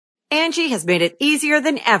Angie has made it easier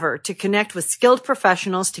than ever to connect with skilled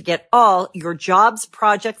professionals to get all your jobs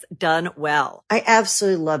projects done well. I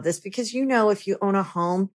absolutely love this because, if you own a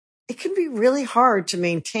home, it can be really hard to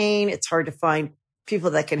maintain. It's hard to find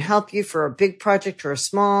people that can help you for a big project or a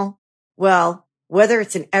small. Well, whether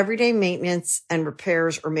it's in everyday maintenance and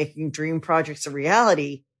repairs or making dream projects a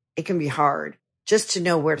reality, it can be hard just to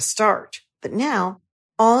know where to start. But now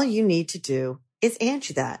all you need to do is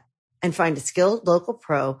Angie that and find a skilled local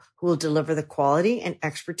pro who will deliver the quality and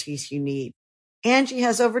expertise you need. Angie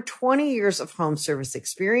has over 20 years of home service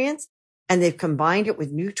experience, and they've combined it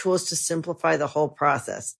with new tools to simplify the whole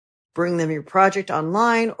process. Bring them your project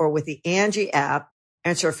online or with the Angie app,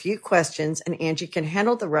 answer a few questions, and Angie can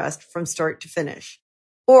handle the rest from start to finish.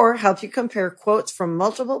 Or help you compare quotes from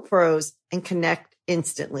multiple pros and connect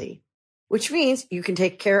instantly, which means you can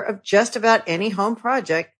take care of just about any home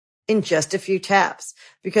project in just a few taps.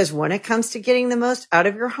 Because when it comes to getting the most out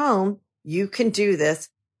of your home, you can do this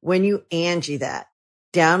when you Angie that.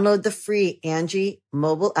 Download the free Angie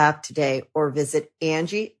mobile app today or visit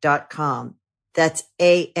Angie.com. That's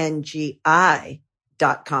ANGI.com.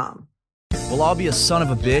 Well, I'll be a son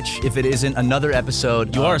of a bitch if it isn't another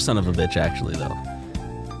episode. You are a son of a bitch, actually, though.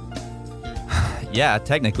 Yeah,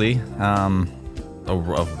 technically. A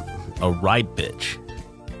right bitch.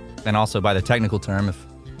 And also by the technical term, if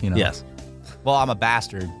Yes. Well, I'm a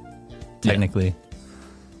bastard, technically.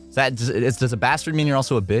 Yeah. Does a bastard mean you're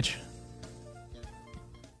also a bitch?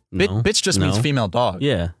 No. Bitch just means female dog.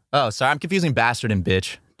 Yeah. Oh, sorry, I'm confusing bastard and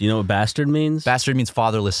bitch. Do you know what bastard means? Bastard means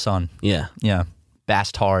fatherless son. Yeah. Yeah.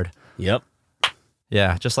 Bastard. Yep.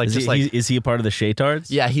 Yeah, Is he a part of the Shaytards?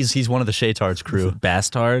 Yeah, he's one of the Shaytards crew.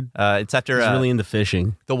 Bastard. It's after he's really into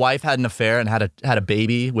fishing. The wife had an affair and had a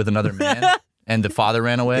baby with another man, and the father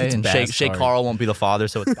ran away. It's and Shay Carl won't be the father,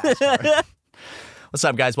 so it's Bastard. What's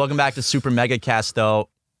up, guys? Welcome back to Super Mega Cast, though.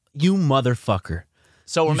 You motherfucker.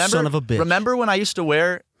 So remember, you son of a bitch. Remember when I used to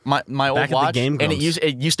wear my old Back at watch, the Game and it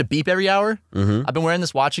used to beep every hour? Mm-hmm. I've been wearing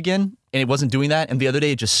this watch again, and it wasn't doing that. And the other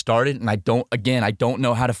day, it just started, and I don't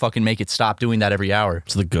know how to fucking make it stop doing that every hour.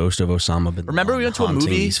 It's the ghost of Osama bin Laden. Remember we went to a movie?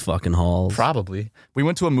 These fucking halls. Probably. We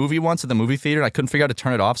went to a movie once at the movie theater, and I couldn't figure out how to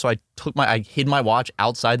turn it off, so I hid my watch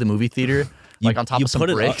outside the movie theater, on top of some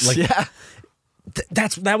bricks. Yeah.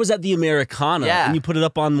 That was at the Americana. Yeah. And you put it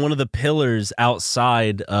up on one of the pillars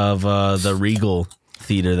outside of the Regal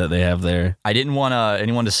theater that they have there. I didn't want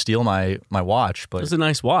anyone to steal my watch, but it was a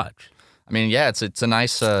nice watch. I mean, yeah, it's a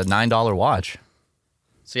nice $9 watch.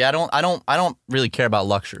 So yeah, I don't really care about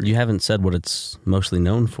luxury. You haven't said what it's mostly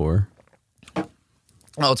known for.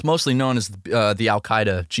 Well, it's mostly known as the Al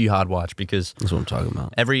Qaeda jihad watch because that's what I'm talking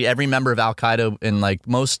about. Every member of Al Qaeda and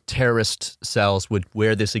most terrorist cells would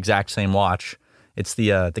wear this exact same watch. It's the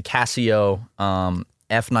Casio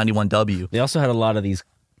F91W. They also had a lot of these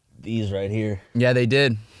right here. Yeah, they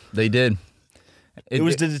did. It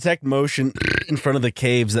was to detect motion in front of the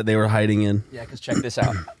caves that they were hiding in. Yeah, because check this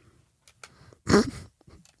out.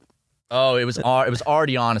 Oh, it was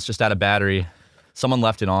already on. It's just out of battery. Someone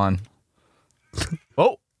left it on.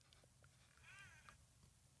 Oh.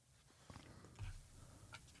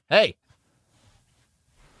 Hey.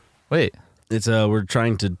 Wait. It's we're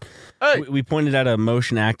trying to. Hey. We pointed out a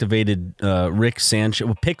motion activated Rick Sanchez,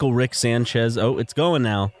 Pickle Rick Sanchez. Oh, it's going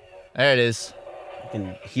now. There it is. You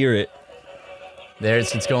can hear it. There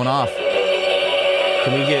it's going off.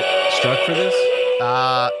 Can we get struck for this?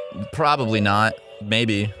 Probably not.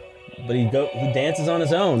 Maybe. But he dances on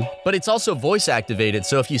his own. But it's also voice activated,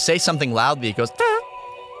 so if you say something loudly, it goes.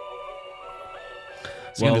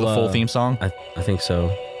 It's gonna do the full theme song. I think so.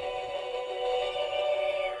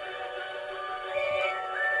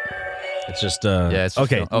 It's just yeah. It's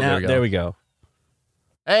just okay. Now, there we go.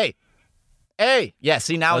 Hey. Yeah.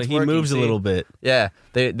 See, now it's working. He moves a little bit. Yeah.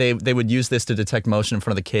 They would use this to detect motion in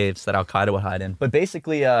front of the caves that Al Qaeda would hide in. But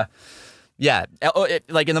basically, yeah, in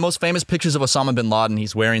the most famous pictures of Osama bin Laden,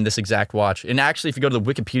 he's wearing this exact watch. And actually, if you go to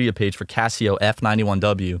the Wikipedia page for Casio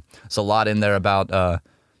F91W, there's a lot in there about Al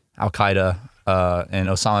Qaeda and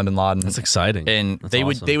Osama bin Laden. That's exciting. And they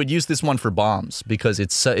would use this one for bombs because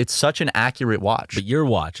it's such an accurate watch. But your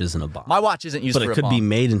watch isn't a bomb. My watch isn't used for a bomb. But it could be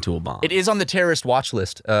made into a bomb. It is on the terrorist watch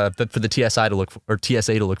list for the TSA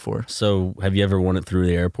to look for. So have you ever worn it through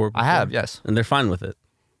the airport before? I have, yes. And they're fine with it?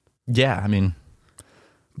 Yeah, I mean...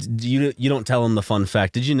 You don't tell them the fun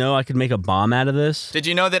fact. Did you know I could make a bomb out of this? Did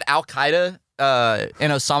you know that Al Qaeda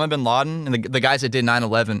and Osama bin Laden and the guys that did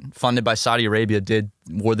 9/11, funded by Saudi Arabia,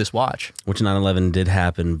 wore this watch? Which 9/11 did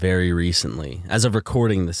happen very recently, as of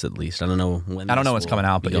recording this at least. I don't know when. I don't know when it's coming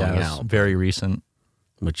out, but yeah, it's very recent.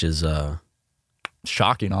 Which is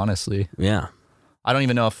shocking, honestly. Yeah, I don't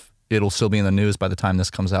even know it'll still be in the news by the time this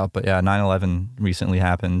comes out. But yeah, 9/11 recently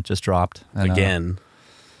happened, just dropped. And, Again.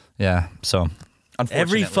 Yeah, so unfortunately.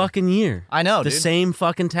 Every fucking year. I know, The dude. same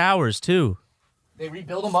fucking towers, too. They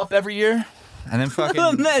rebuild them up every year, and then fucking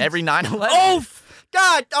every 9/11. Oh,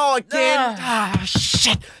 God! Oh, again!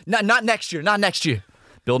 Shit! Not next year. Not next year.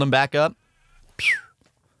 Build them back up.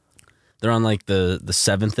 they're on like the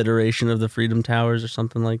 7th iteration of the Freedom Towers or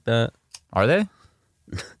something like that. Are they?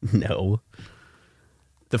 No.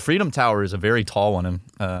 The Freedom Tower is a very tall one. And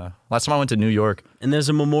last time I went to New York. And there's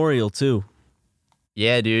a memorial, too.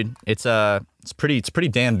 Yeah, dude. It's pretty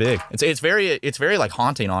damn big. It's very like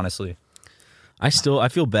haunting, honestly. I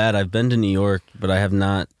feel bad. I've been to New York, but I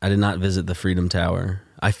did not visit the Freedom Tower.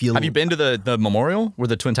 Have Have you been to the memorial where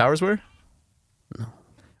the Twin Towers were? No.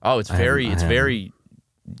 Oh, it's very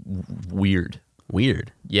weird.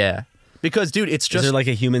 Weird. Yeah. Because, dude, it's Is just there like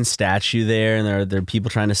a human statue there, and there are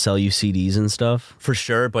people trying to sell you CDs and stuff? for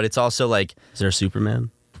sure, but it's also like Is there a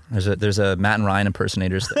Superman? there's a Matt and Ryan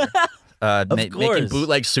impersonators there. Making course.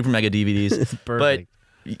 bootleg super mega DVDs. But Perfect.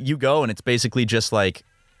 you go and it's basically just like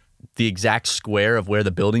the exact square of where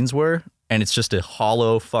the buildings were, and it's just a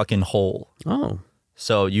hollow fucking hole. Oh.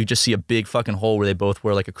 So you just see a big fucking hole where they both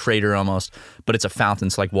were, like a crater almost, but it's a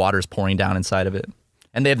fountain, so like water's pouring down inside of it.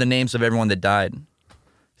 And they have the names of everyone that died.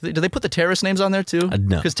 Do they put the terrorist names on there too?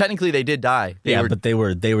 No. Because technically they did die. But they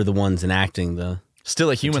were the ones enacting the. Still,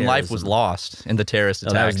 a human life was terrorism. lost in the terrorist No,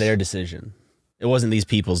 attacks. that was their decision. It wasn't these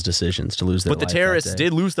people's decisions to lose their But the life terrorists that day.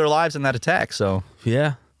 did lose their lives in that attack, so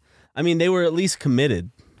Yeah. I mean, they were at least committed.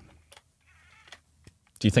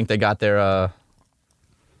 do you think they got their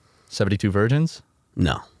 72 virgins?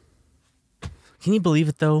 No. Can you believe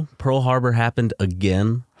it, though? Pearl Harbor happened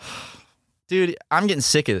again. Dude, I'm getting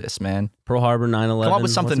sick of this, man. Pearl Harbor, 9/11. Come up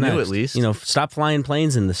with something What's new next? at least. You know, stop flying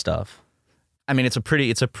planes into stuff. I mean, it's a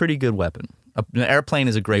pretty good weapon. An airplane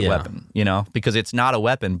is a great Yeah. weapon, you know, because it's not a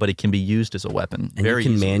weapon, but it can be used as a weapon. And very you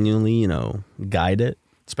can easily. manually, guide it.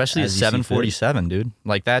 Especially a as you see fit. 747, dude.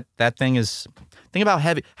 Like that thing is. Think about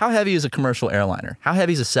how heavy is a commercial airliner? How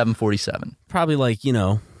heavy is a 747? Probably like,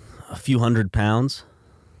 a few 100 pounds.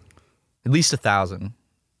 At least 1,000.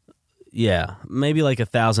 Yeah, maybe like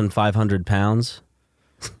 1,500 pounds.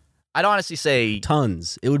 I'd honestly say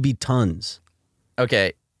Tons. It would be tons.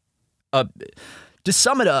 okay. To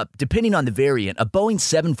sum it up, depending on the variant, a Boeing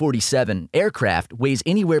 747 aircraft weighs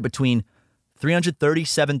anywhere between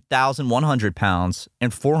 337,100 pounds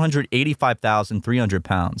and 485,300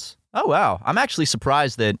 pounds. Oh, wow. I'm actually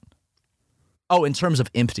surprised that. Oh, in terms of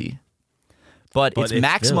empty. But its it's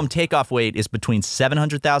maximum filled. takeoff weight is between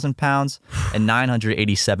 700,000 pounds and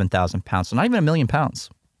 987,000 pounds. So not even 1 million pounds.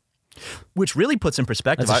 Which really puts in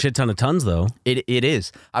perspective. That's a shit ton of tons, though. It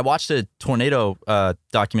is. I watched a tornado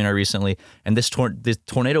documentary recently, and this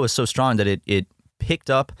tornado is so strong that it picked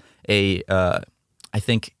up a I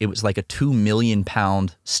think it was like a 2 million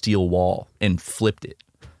pound steel wall and flipped it.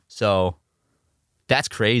 So that's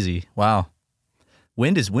crazy. Wow.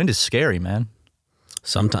 Wind is scary, man.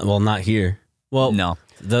 Sometimes, well, not here. Well, No.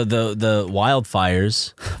 The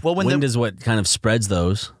wildfires. Well, when Wind is what kind of spreads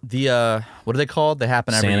those. the what are they called? They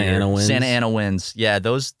happen every Santa year. Ana winds. Santa Ana winds. Yeah,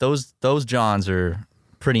 those Johns are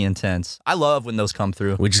pretty intense. I love when those come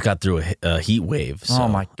through. We just got through a heat wave. So Oh,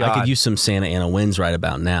 my I God. could use some Santa Ana winds right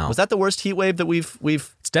about now. Was that the worst heat wave that we've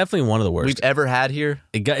It's definitely one of the worst. ever had here?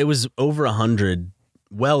 It was over 100,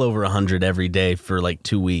 well over 100 every day for like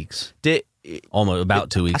 2 weeks. Almost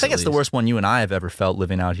about 2 weeks. I think at it's the least. worst one you and I have ever felt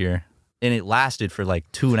living out here. And it lasted for like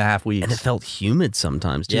 2.5 weeks. And it felt humid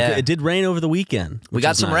sometimes, too. Yeah. It did rain over the weekend. We which got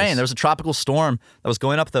was some nice. rain. There was a tropical storm that was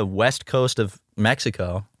going up the west coast of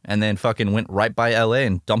Mexico and then fucking went right by LA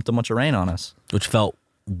and dumped a bunch of rain on us. Which felt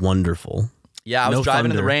wonderful. Yeah, I was No driving in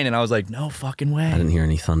the thunder. rain and I was like, no fucking way. I didn't hear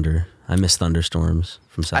any thunder. I miss thunderstorms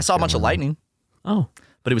from South I saw a bunch of Carolina. lightning, Oh.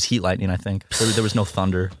 but it was heat lightning, I think. There was no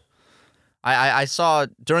thunder. I saw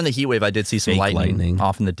during the heat wave, I did see some Fake lightning lightning.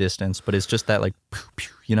 off in the distance, but it's just that like, pew, pew,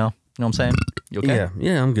 you know what I'm saying? You okay?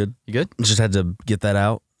 Yeah, I'm good. You good? Just had to get that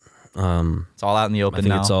out. It's all out in the I open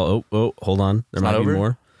think now. it's all. Oh, hold on. There It's might not be over?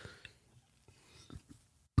 more.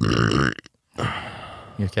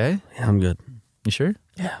 You okay? Yeah, I'm good. You sure?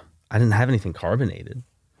 Yeah. I didn't have anything carbonated.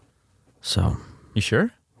 So, You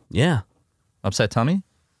sure? yeah, Upset tummy?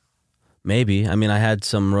 maybe. I mean, I had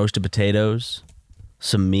some roasted potatoes,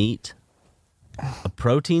 some meat, a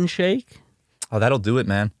protein shake. Oh, that'll do it,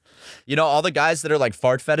 man. You know, all the guys that are like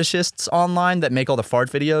fart fetishists online that make all the fart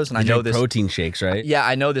videos, and I know this. Protein shakes, right? Yeah,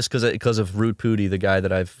 I know this because of Root Pooty, the guy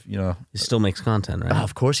that I've, you know. He still makes content, right? Oh,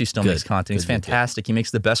 of course he still makes content. He's fantastic. He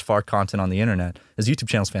makes the best fart content on the internet. His YouTube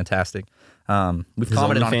channel's fantastic. We've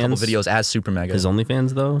commented on a couple videos as Super Mega. His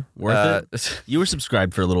OnlyFans, though? Worth it? You were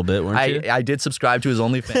subscribed for a little bit, weren't you? I did subscribe to his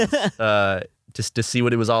OnlyFans just to see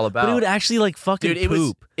what it was all about. But he would actually like fucking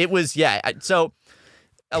poop. It was yeah. So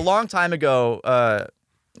a long time ago,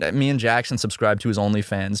 me and Jackson subscribed to his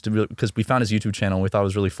OnlyFans because we found his YouTube channel and we thought it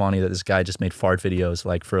was really funny that this guy just made fart videos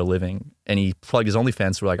like for a living, and he plugged his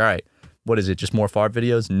OnlyFans. So we're like, all right, what is it? Just more fart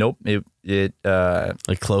videos? Nope. It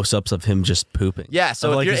like close-ups of him just pooping. Yeah.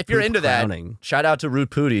 So if you're into crowning. That, shout out to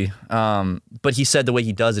Root Pooty. But he said the way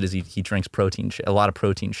he does it is he drinks a lot of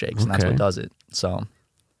protein shakes, and that's what does it. So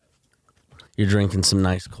you're drinking some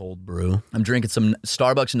nice cold brew. I'm drinking some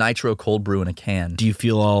Starbucks Nitro cold brew in a can. Do you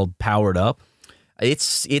feel all powered up?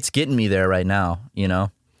 It's getting me there right now, you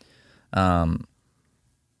know. And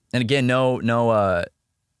again, no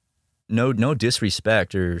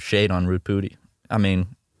disrespect or shade on Root Pooty. I mean,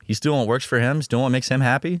 he's doing what works for him. He's doing what makes him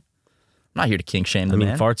happy. I'm not here to kink shame the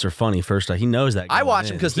man. Farts are funny. First, he knows that. I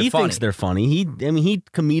watch him because he thinks they're funny. He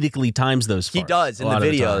comedically times those farts. He does in the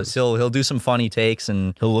videos. He'll do some funny takes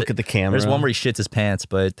and he'll look at the camera. There's one where he shits his pants,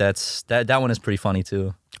 but that one is pretty funny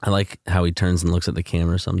too. I like how he turns and looks at the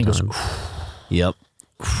camera sometimes. He goes, yep.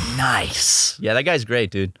 Nice. Yeah, that guy's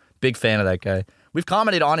great, dude. Big fan of that guy. We've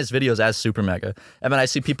commented on his videos as Super Mega. And then I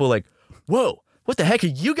see people like, whoa, what the heck are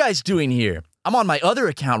you guys doing here? I'm on my other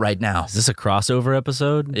account right now. Is this a crossover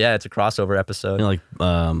episode? Yeah, it's a crossover episode. You know, like,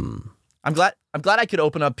 I'm glad I could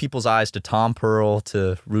open up people's eyes to Tom Pearl,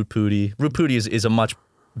 to Root Pooty. Root Pooty is a much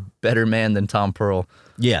better man than Tom Pearl.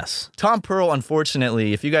 Yes. Tom Pearl,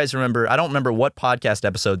 unfortunately, if you guys remember, I don't remember what podcast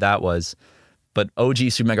episode that was, but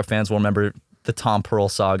OG Super Mega fans will remember the Tom Pearl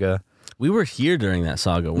saga. We were here during that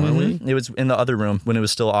saga, weren't we? It was in the other room when it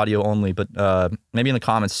was still audio only, but maybe in the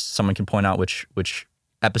comments someone can point out which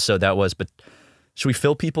episode that was. But should we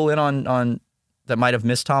fill people in on that might have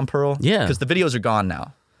missed Tom Pearl? Yeah. Because the videos are gone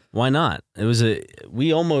now. Why not?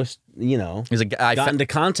 We almost, got into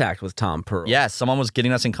contact with Tom Pearl. Yeah, someone was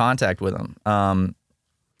getting us in contact with him.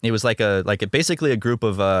 It was basically a group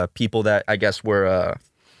of people that I guess were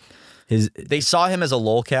they saw him as a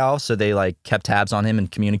lolcow, so they like kept tabs on him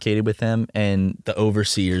and communicated with him. And the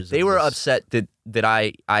overseers, they were upset that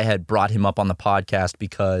I had brought him up on the podcast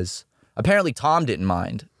because apparently Tom didn't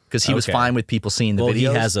mind because he was fine with people seeing the videos. He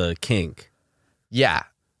has a kink. Yeah.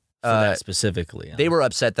 For that specifically. They were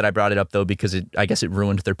upset that I brought it up though because I guess it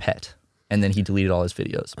ruined their pet, and then he deleted all his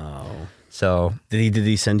videos. Oh. So did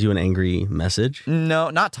he send you an angry message?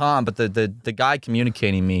 No, not Tom, but the guy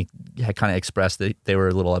communicating me had kind of expressed that they were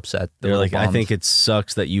a little upset. They're like, bummed. I think it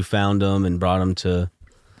sucks that you found him and brought him to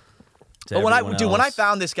but when I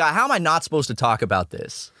found this guy, how am I not supposed to talk about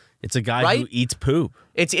this? It's a guy who eats poop.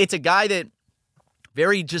 It's a guy that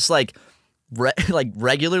very just like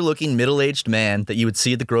regular looking middle-aged man that you would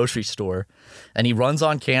see at the grocery store, and he runs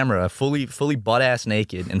on camera fully butt-ass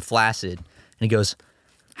naked and flaccid, and he goes,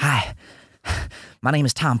 "Hi, my name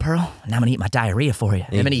is Tom Pearl, and I'm gonna eat my diarrhea for you."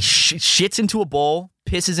 And then he shits into a bowl,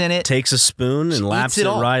 pisses in it, takes a spoon and laps it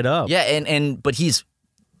right up. Yeah, but he's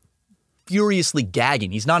furiously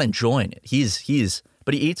gagging. He's not enjoying it.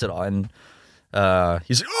 But he eats it all, and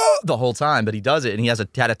he's the whole time. But he does it, and he had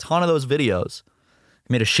a ton of those videos.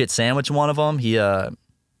 He made a shit sandwich in one of them. He a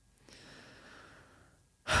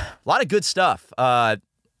lot of good stuff.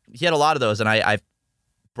 He had a lot of those, and I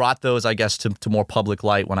brought those, I guess, to more public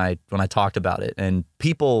light when I talked about it. And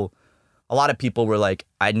a lot of people were like,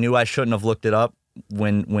 I knew I shouldn't have looked it up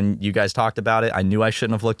when you guys talked about it. I knew I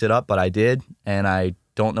shouldn't have looked it up, but I did, and I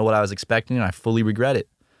don't know what I was expecting, and I fully regret it.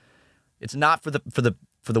 It's not for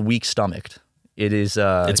the weak stomached. It is.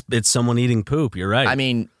 It's someone eating poop. You're right. I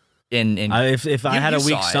mean, if I had a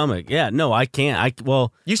weak stomach, no, I can't.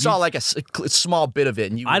 You saw like a small bit of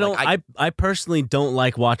it, and I personally don't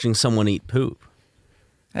like watching someone eat poop.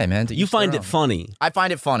 Hey man, you find it funny. I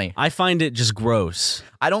find it funny. I find it just gross.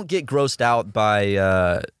 I don't get grossed out by.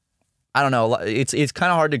 I don't know. It's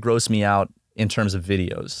kind of hard to gross me out in terms of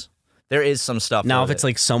videos. There is some stuff. Now, if it's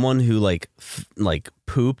like someone who like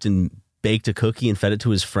pooped and baked a cookie and fed it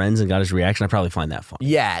to his friends and got his reaction, I probably find that funny.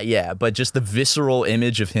 Yeah, but just the visceral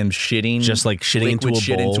image of him shitting, just like shitting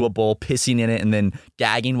into a bowl, pissing in it, and then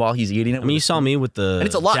gagging while he's eating it. I mean, you saw me with the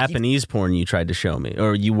Japanese porn you tried to show me,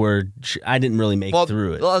 or you were. I didn't really make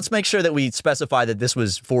through it. Well, let's make sure that we specify that this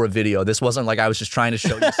was for a video. This wasn't like I was just trying to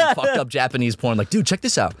show you some fucked up Japanese porn. Like, dude, check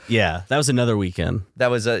this out. Yeah, that was another weekend.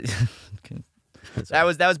 That was a. That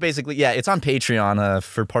was basically, yeah, it's on Patreon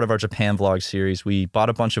for part of our Japan vlog series. We bought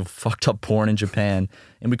a bunch of fucked up porn in Japan,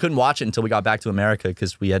 and we couldn't watch it until we got back to America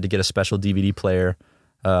because we had to get a special DVD player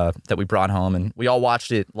that we brought home, and we all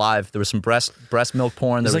watched it live. There was some breast milk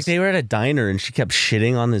porn. It's like they were at a diner and she kept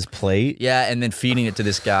shitting on his plate. Yeah, and then feeding it to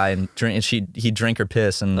this guy, and he'd drink her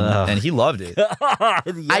piss, and he loved it.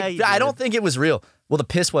 I don't think it was real. Well, the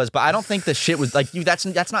piss was, but I don't think the shit was like you. That's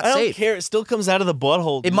not safe. I don't care. It still comes out of the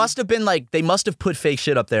butthole. It must have been like they must have put fake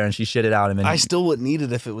shit up there, and she shit it out. I still wouldn't eat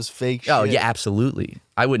it if it was fake shit. Oh yeah, absolutely.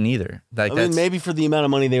 I wouldn't either. Like, I mean, maybe for the amount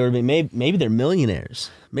of money they were making, maybe they're millionaires.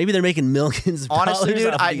 Maybe they're making millions of dollars. Honestly,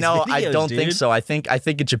 dude, off these videos, I don't think so. I think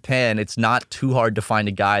in Japan, it's not too hard to find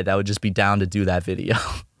a guy that would just be down to do that video.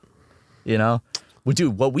 You know,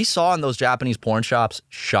 dude, what we saw in those Japanese porn shops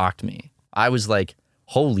shocked me. I was like,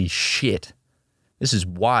 holy shit. This is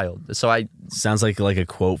wild. So sounds like a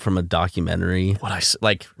quote from a documentary. What I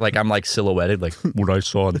like I'm like silhouetted, like what I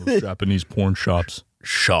saw in those Japanese porn shops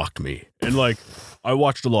shocked me. And like I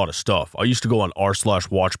watched a lot of stuff. I used to go on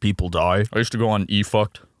r/watch people die. I used to go on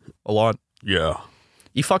eFucked a lot. Yeah,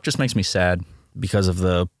 eFuck just makes me sad because of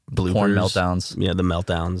the bloopers. Porn meltdowns. Yeah, the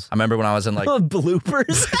meltdowns. I remember when I was in like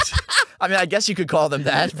bloopers. I mean, I guess you could call them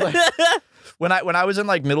that, but. When I was in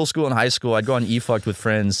like middle school and high school, I'd go on eFucked with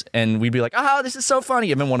friends, and we'd be like, "Oh, this is so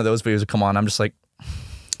funny!" And then one of those videos would come on. I'm just like,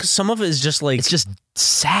 some of it is just like it's just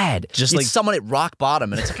sad, just like someone at rock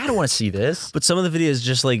bottom, and it's like I don't want to see this. But some of the videos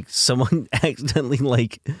just like someone accidentally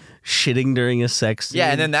like shitting during a sex scene.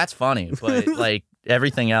 Yeah, and then that's funny. But like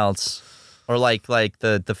everything else, or like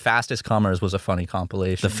the fastest comers was a funny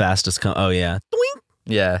compilation. The fastest oh yeah, Doink.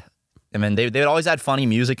 Yeah. I mean they would always add funny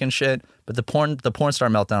music and shit, but the porn star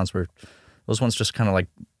meltdowns were. Those ones just kind of like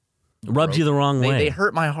rubbed you the wrong way. They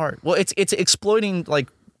hurt my heart. Well, it's exploiting like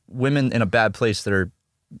women in a bad place that are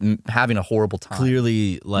having a horrible time.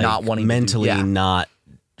 Clearly, like not wanting mentally, not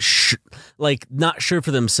not sure for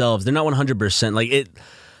themselves. They're not 100%. Like it,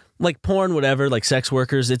 like porn, whatever. Like sex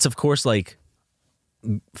workers. It's of course like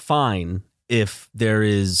fine if there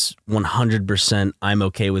is 100%. I'm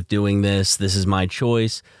okay with doing this. This is my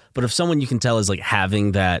choice. But if someone you can tell is like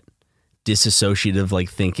having that disassociative like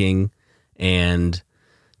thinking. And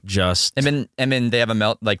then they have a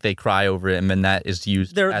melt, like they cry over it, and then that is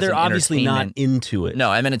used. They're obviously not into it. No,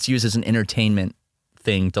 I mean it's used as an entertainment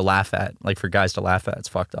thing to laugh at, like for guys to laugh at. It's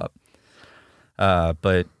fucked up.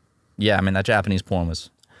 But yeah, I mean that Japanese porn was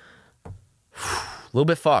a little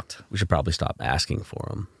bit fucked. We should probably stop asking for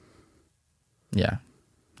them. Yeah,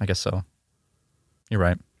 I guess so. You're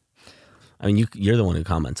right. I mean, you're the one who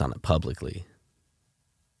comments on it publicly.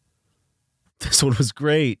 This one was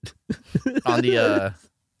great. on the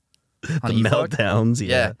meltdowns,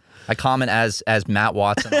 yeah. I comment as Matt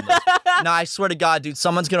Watson. No, I swear to God, dude,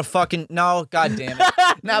 someone's gonna fucking no, God damn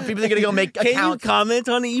it. Now people are gonna go make accounts. Can you comment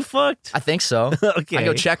on eFucked? I think so. Okay. I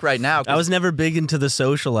go check right now. I was never big into the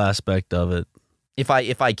social aspect of it. If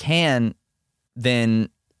I can, then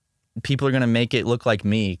people are gonna make it look like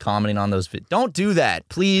me commenting on those videos. Don't do that,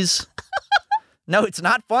 please. No, it's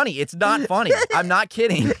not funny. It's not funny. I'm not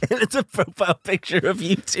kidding. And it's a profile picture of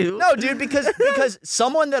you too. No, dude, because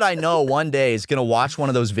someone that I know one day is gonna watch one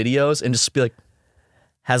of those videos and just be like,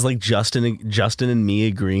 has like Justin and me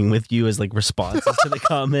agreeing with you as like responses to the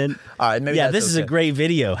comment. All right, maybe this is a great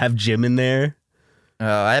video. Have Jim in there.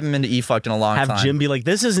 I haven't been to eFucked in a long time. Have Jim be like,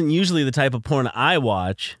 this isn't usually the type of porn I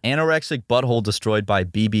watch. Anorexic butthole destroyed by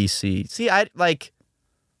BBC. See,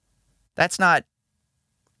 that's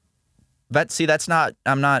not.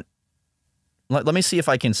 I'm not. Let me see if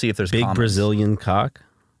I can see if there's big comments. Brazilian cock.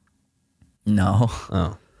 No.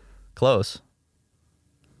 Oh, close.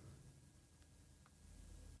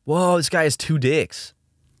 Whoa, this guy has 2 dicks.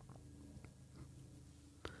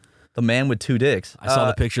 The man with 2 dicks. I saw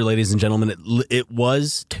the picture, ladies and gentlemen. It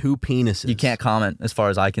was 2 penises. You can't comment as far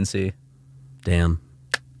as I can see. Damn.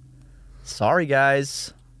 Sorry,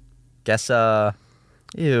 guys. Guess,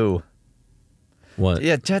 ew. What?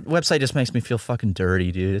 Yeah, that website just makes me feel fucking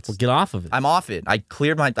dirty, dude. Well, get off of it. I'm off it. I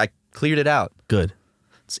cleared it out. Good.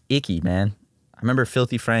 It's icky, man. I remember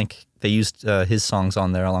Filthy Frank. They used his songs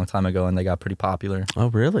on there a long time ago, and they got pretty popular. Oh,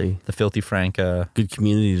 really? The Filthy Frank. Good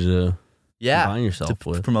community to combine yourself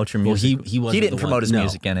with. Promote your music. Well, he didn't promote his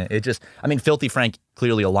music in it. It just, I mean, Filthy Frank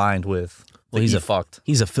clearly aligned with. Well, he's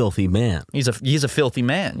a filthy man. He's a filthy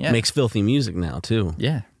man. Yeah. Makes filthy music now too.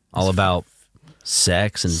 Yeah. All about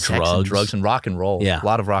sex and drugs and rock and roll. Yeah. A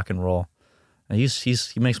lot of rock and roll. And he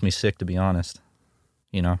makes me sick, to be honest.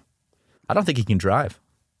 You know, I don't think he can drive.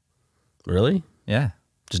 Really? Yeah.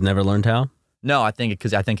 Just never learned how? No, I think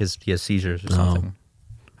he has seizures or something.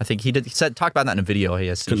 I think he talked about that in a video. He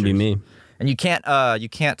has seizures. Couldn't be me. And you can't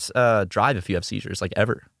drive if you have seizures, like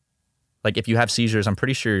ever. Like if you have seizures, I'm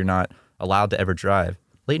pretty sure you're not allowed to ever drive.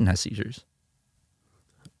 Leighton has seizures.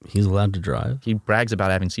 He's allowed to drive? He brags about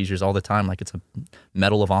having seizures all the time, like it's a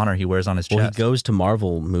Medal of Honor he wears on his chest. Well, he goes to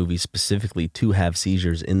Marvel movies specifically to have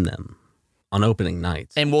seizures in them on opening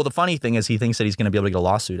nights. And well, the funny thing is he thinks that he's going to be able to get a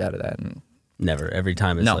lawsuit out of that. And never. Every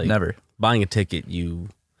time it's never. Buying a ticket, you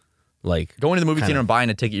like... Going to the movie theater and buying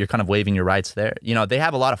a ticket, you're kind of waiving your rights there. You know, they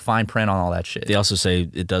have a lot of fine print on all that shit. They also say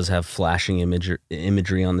it does have flashing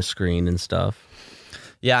imagery on the screen and stuff.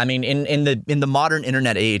 Yeah, I mean, in the modern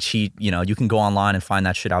internet age, you can go online and find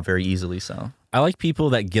that shit out very easily. So I like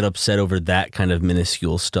people that get upset over that kind of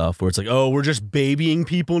minuscule stuff, where it's like, oh, we're just babying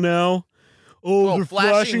people now. Oh, they're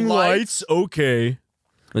flashing lights. Okay,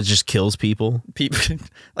 it just kills people.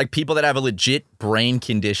 People that have a legit brain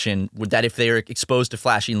condition that if they are exposed to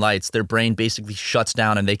flashing lights, their brain basically shuts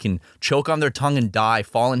down and they can choke on their tongue and die,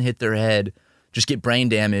 fall and hit their head, just get brain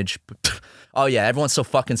damage. Oh yeah, everyone's so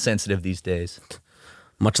fucking sensitive these days.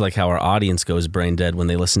 Much like how our audience goes brain dead when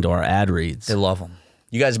they listen to our ad reads. They love them.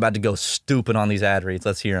 You guys are about to go stupid on these ad reads.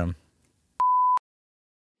 Let's hear them.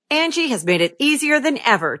 Angie has made it easier than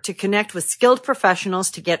ever to connect with skilled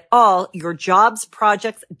professionals to get all your jobs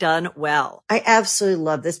projects done well. I absolutely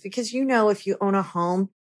love this because, if you own a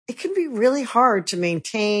home, it can be really hard to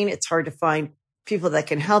maintain. It's hard to find people that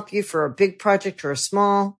can help you for a big project or a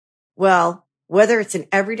small. Well, whether it's in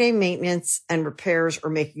everyday maintenance and repairs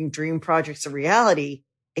or making dream projects a reality,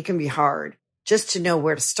 it can be hard just to know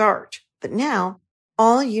where to start. But now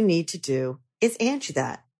all you need to do is Angie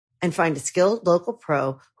that and find a skilled local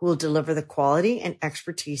pro who will deliver the quality and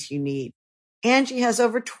expertise you need. Angie has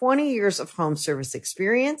over 20 years of home service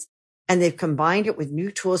experience, and they've combined it with new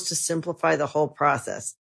tools to simplify the whole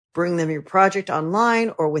process. Bring them your project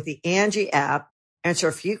online or with the Angie app, answer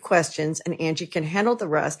a few questions, and Angie can handle the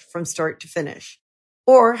rest from start to finish.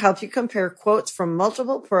 Or help you compare quotes from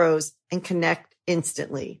multiple pros and connect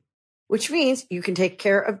instantly, which means you can take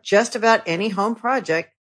care of just about any home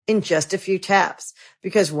project in just a few taps.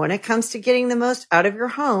 Because when it comes to getting the most out of your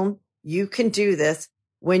home, you can do this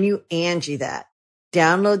when you Angie that.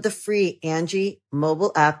 Download the free Angie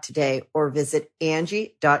mobile app today or visit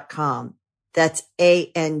Angie.com. That's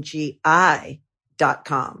ANGI.com.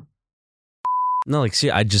 No, see,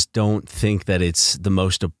 I just don't think that it's the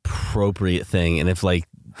most appropriate thing. And if I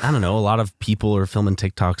don't know, a lot of people are filming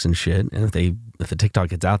TikToks and shit, and if the TikTok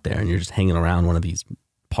gets out there and you're just hanging around one of these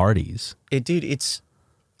parties.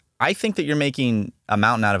 I think that you're making a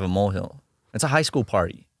mountain out of a molehill. It's a high school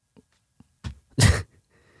party.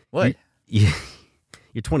 What? You're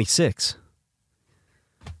 26.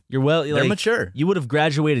 They're mature. You would have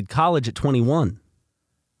graduated college at 21.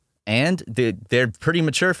 And they're pretty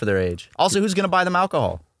mature for their age. Also, who's going to buy them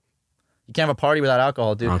alcohol? You can't have a party without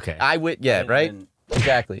alcohol, dude. Okay. Right?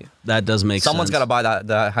 Exactly. That does make Someone's sense. got to buy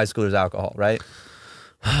the high schoolers alcohol, right?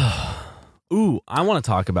 Ooh, I want to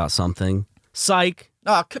talk about something. Psych.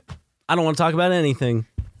 Oh, I don't want to talk about anything.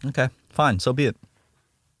 Okay, fine. So be it.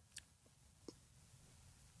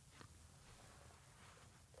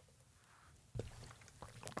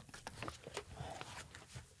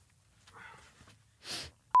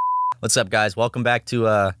 What's up, guys? Welcome back to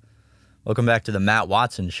the Matt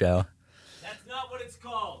Watson Show. That's not what it's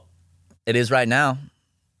called. It is right now.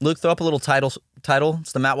 Luke, throw up a little title.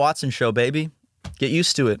 It's the Matt Watson Show, baby. Get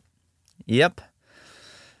used to it. Yep.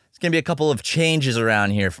 It's going to be a couple of changes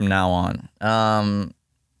around here from now on.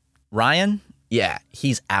 Ryan? Yeah,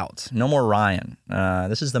 he's out. No more Ryan.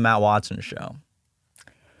 This is the Matt Watson Show.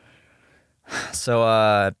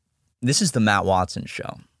 So, this is the Matt Watson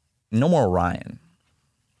Show. No more Ryan.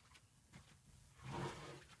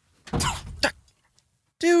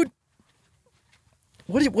 Dude,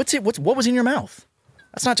 what was in your mouth?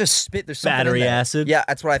 That's not just spit. There's something battery in there. acid. Yeah,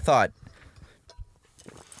 that's what I thought.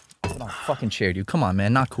 Get on a fucking chair, dude. Come on,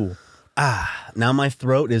 man. Not cool. Now my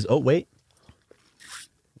throat is. Oh wait.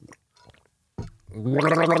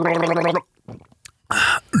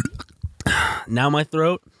 Now my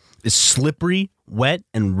throat is slippery, wet,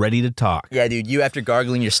 and ready to talk. Yeah, dude. You after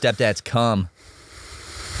gargling your stepdad's cum.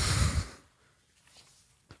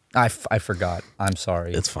 I forgot. I'm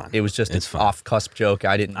sorry. It's fine. It was just It's an fine. off-cusp joke.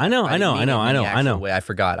 I didn't. I know. I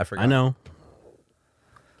forgot. I know.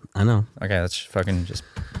 Okay, let's fucking just.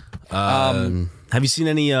 Have you seen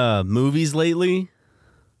any movies lately?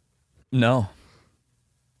 No.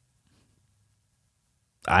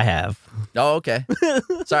 I have. Oh, okay.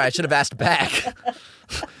 Sorry, I should have asked back.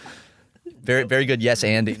 Very, very good. Yes,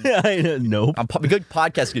 Andy. Nope. Good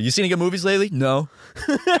podcast. You seen any good movies lately? No.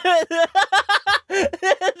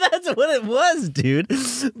 That's what it was, dude.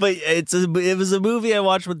 But it was a movie I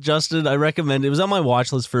watched with Justin. I recommend it. It was on my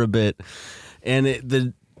watch list for a bit, and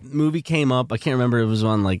the movie came up. I can't remember. It was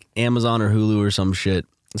on like Amazon or Hulu or some shit.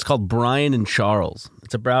 It's called Brian and Charles.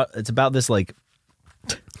 It's about this like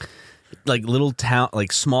little town,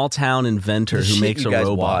 like small town inventor who makes a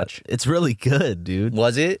robot. Watch. It's really good, dude.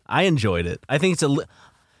 Was it? I enjoyed it. I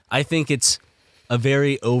think it's a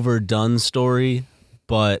very overdone story,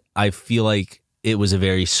 but I feel like it was a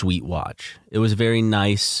very sweet watch. It was a very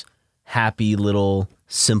nice, happy little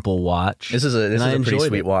simple watch. This is a pretty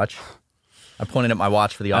sweet watch. I pointed at my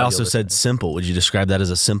watch for the audio. I also said simple. Would you describe that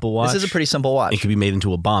as a simple watch? This is a pretty simple watch. It could be made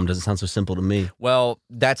into a bomb. Doesn't sound so simple to me. Well,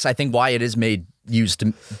 that's, I think, why it is used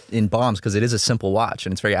in bombs, because it is a simple watch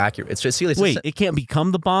and it's very accurate. It's just it can't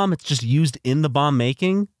become the bomb. It's just used in the bomb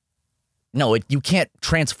making. No, you can't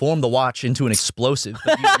transform the watch into an explosive.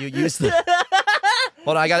 But you use the.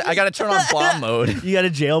 Hold on, I got to turn on bomb mode. You got to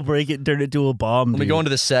jailbreak it and turn it into a bomb. Let me go into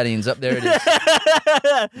the settings. Up there it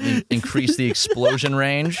is. Increase the explosion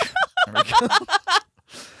range. There we go.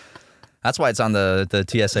 That's why it's on the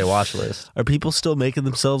TSA watch list. Are people still making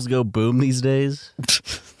themselves go boom these days?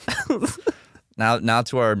 Now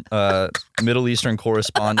to our Middle Eastern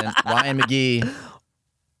correspondent, Ryan McGee.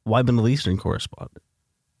 Why Middle Eastern correspondent?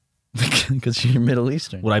 Because you're Middle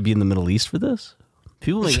Eastern. Would I be in the Middle East for this?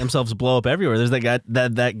 People make themselves blow up everywhere. There's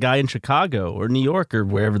that guy in Chicago or New York or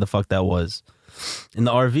wherever the fuck that was in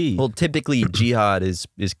the RV. Well, typically jihad is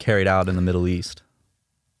carried out in the Middle East.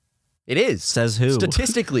 It is. Says who?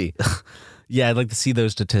 Statistically. Yeah, I'd like to see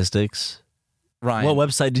those statistics. Ryan, what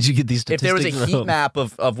website did you get these statistics from? If there was a heat map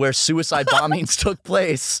of where suicide bombings took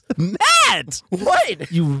place. Matt!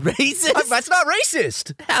 What? You racist? That's not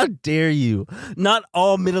racist. How dare you? Not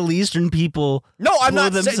all Middle Eastern people. No, I'm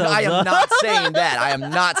not saying I am up. not saying that. I am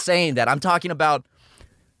not saying that. I'm talking about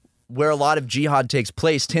where a lot of jihad takes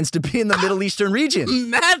place tends to be in the Middle Eastern region.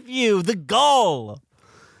 Matthew, the Gaul.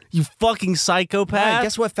 You fucking psychopath. Right,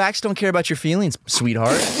 guess what? Facts don't care about your feelings,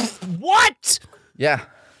 sweetheart. What? Yeah.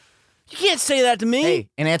 You can't say that to me. Hey,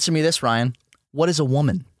 and answer me this, Ryan. What is a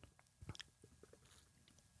woman?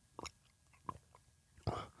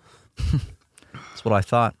 That's what I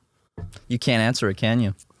thought. You can't answer it, can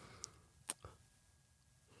you?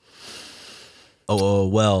 Oh,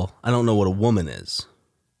 well, I don't know what a woman is.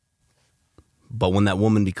 But when that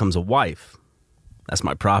woman becomes a wife, that's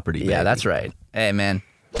my property, baby. Yeah, that's right. Hey, man,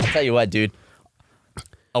 I'll tell you what, dude.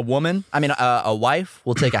 A wife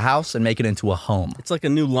will take a house and make it into a home. It's like a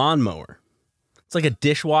new lawnmower. It's like a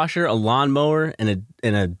dishwasher, a lawnmower, and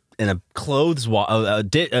a clothes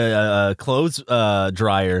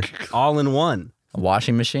dryer all in one. A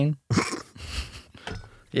washing machine.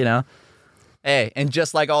 You know? Hey, and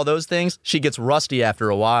just like all those things, she gets rusty after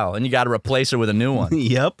a while, and you got to replace her with a new one.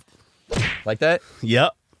 Yep. Like that?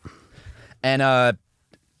 Yep. And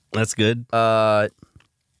that's good. But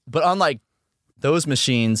unlike those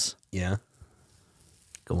machines, yeah.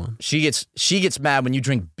 Go on. She gets mad when you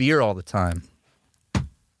drink beer all the time.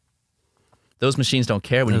 Those machines don't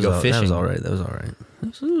care when you go fishing. That was all right.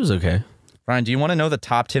 It was okay. Ryan, do you want to know the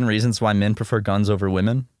top 10 reasons why men prefer guns over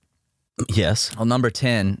women? Yes. Well, number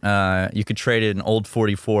 10, you could trade an old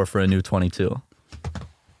 44 for a new 22.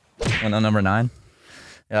 And on number 9,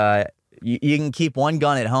 you can keep one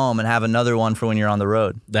gun at home and have another one for when you're on the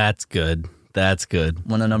road. That's good. That's good.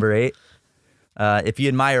 One on number 8, if you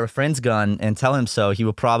admire a friend's gun and tell him so, he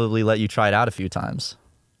will probably let you try it out a few times.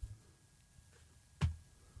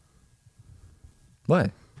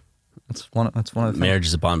 What? That's one of the things. Marriage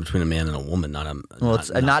is a bond between a man and a woman,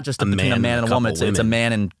 it's not just between a man and a woman. It's a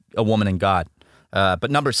man and a woman and God.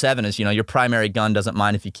 But number 7 is, your primary gun doesn't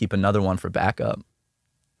mind if you keep another one for backup.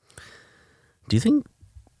 Do you think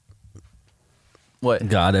what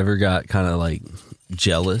God ever got kind of like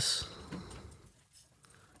jealous?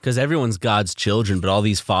 Because everyone's God's children, but all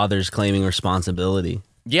these fathers claiming responsibility.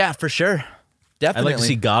 Yeah, for sure. Definitely. I'd like to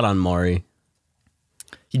see God on Maury.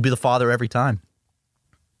 He'd be the father every time.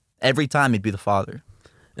 Every time he'd be the father.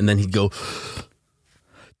 And then he'd go,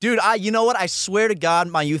 dude, you know what? I swear to God,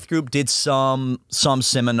 my youth group did some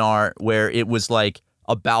seminar where it was like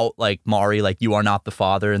about like Maury, like you are not the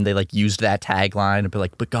father, and they like used that tagline and be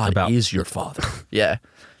like, but God is your father. Yeah.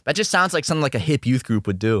 That just sounds like something like a hip youth group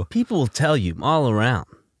would do. People will tell you all around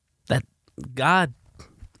that God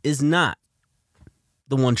is not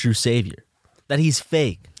the one true savior. That he's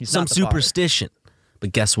fake. He's some superstition.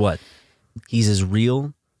 But guess what? He's as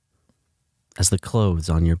real as the clothes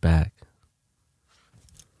on your back.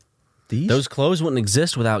 Those clothes wouldn't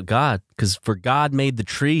exist without God, because for God made the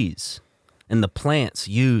trees and the plants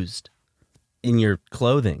used in your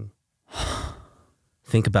clothing.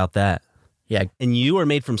 Think about that. Yeah. And you are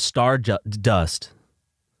made from dust.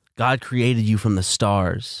 God created you from the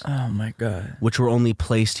stars. Oh, my God. Which were only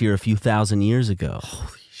placed here a few thousand years ago.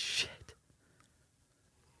 Holy shit.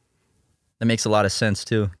 That makes a lot of sense,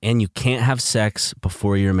 too. And you can't have sex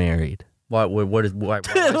before you're married. Why is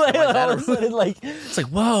that? Like, it's like,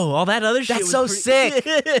 whoa, all that other shit. That's so sick.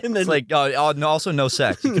 And then, It's like, also no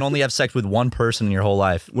sex. You can only have sex with one person in your whole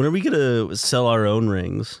life. when are we going to sell our own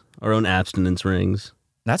rings? Our own abstinence rings?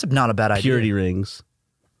 That's not a bad idea. Purity rings.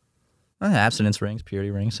 Abstinence rings,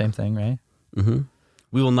 purity rings, same thing, right? Mm-hmm.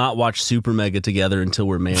 We will not watch Super Mega together until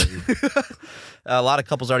we're married. A lot of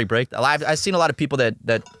couples already break. I've seen a lot of people that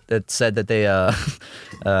said that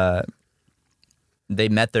they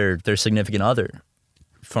met their significant other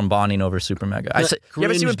from bonding over Super Mega. You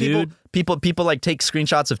ever see when people like take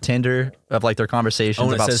screenshots of Tinder of like their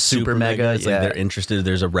conversations about Super Mega? It's like they're interested.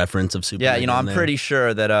 There's a reference of Super Mega. Yeah, I'm pretty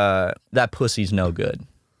sure that that pussy's no good.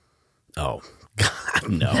 Oh. God,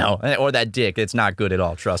 no. Or that dick. It's not good at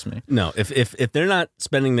all. Trust me. No, if they're not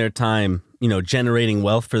spending their time, generating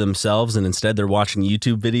wealth for themselves, and instead they're watching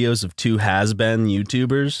YouTube videos of two has-been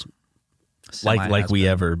YouTubers, like we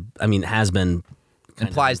ever. I mean, has-been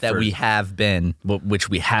implies that we have been, which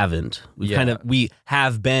we haven't. We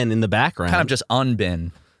have been in the background, kind of just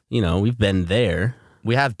unbeen. We've been there.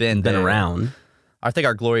 We have been around. I think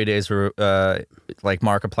our glory days were like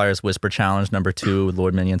Markiplier's Whisper Challenge #2 with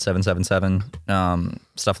Lord Minion 777,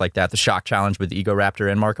 stuff like that. The Shock Challenge with Ego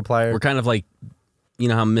Raptor and Markiplier. We're kind of like,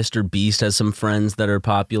 how Mr. Beast has some friends that are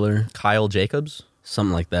popular. Kyle Jacobs,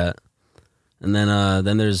 something like that. And then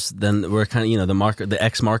we're kind of the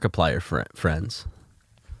ex Markiplier friends,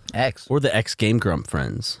 or the ex Game Grump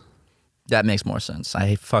friends. That makes more sense.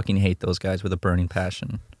 I fucking hate those guys with a burning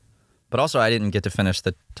passion. But also, I didn't get to finish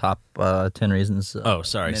the top 10 reasons.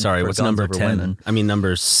 Sorry. What's number 10? Women. I mean,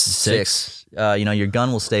 number 6. Your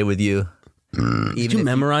gun will stay with you. Did you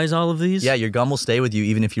memorize all of these? Yeah, your gun will stay with you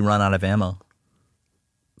even if you run out of ammo.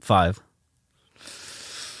 5.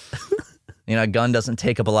 A gun doesn't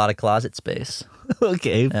take up a lot of closet space.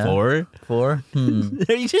 Okay, 4. 4?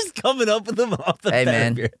 Are you just coming up with them off the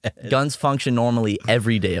back of your head? Guns function normally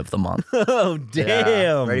every day of the month. Oh, damn.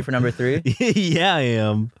 Yeah. Ready for number 3? Yeah, I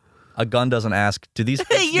am. A gun doesn't ask, do these...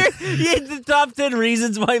 You're the top 10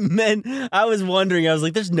 reasons why men... I was wondering, I was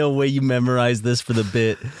like, there's no way you memorized this for the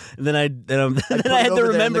bit. And then I had to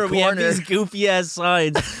remember we have these goofy-ass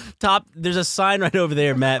signs. There's a sign right over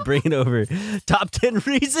there, Matt, bring it over. Top 10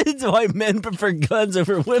 reasons why men prefer guns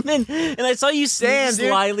over women. And I saw you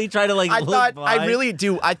slyly try to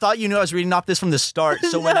I thought you knew I was reading off this from the start.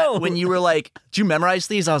 So when you were like, did you memorize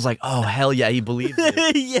these? I was like, oh, hell yeah, he believes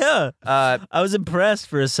it. Yeah. I was impressed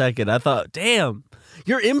for a second. I thought, damn,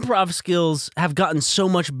 your improv skills have gotten so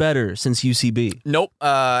much better since UCB. Nope.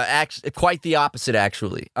 Quite the opposite,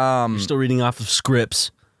 actually. You're still reading off of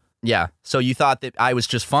scripts. Yeah. So you thought that I was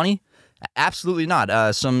just funny? Absolutely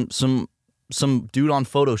not. Some dude on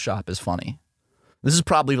Photoshop is funny. This is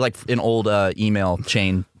probably like an old email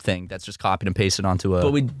chain thing that's just copied and pasted onto a...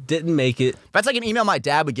 But we didn't make it. That's like an email my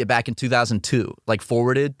dad would get back in 2002, like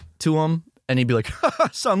forwarded to him, and he'd be like,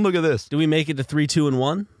 son, look at this. Do we make it to 3, 2, and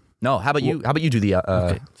 1? No. How about you? How about you do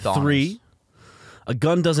the 3. A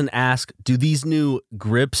gun doesn't ask, do these new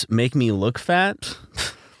grips make me look fat?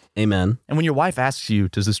 Amen. And when your wife asks you,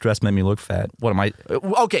 does this dress make me look fat? What am I...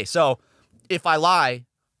 Okay, so if I lie,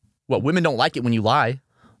 women don't like it when you lie.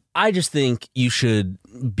 I just think you should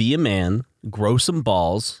be a man, grow some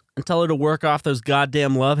balls, and tell her to work off those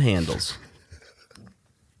goddamn love handles.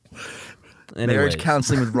 Marriage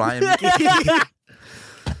counseling with Ryan McGee.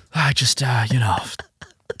 I just,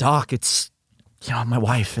 Doc, it's, my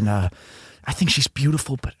wife, and I think she's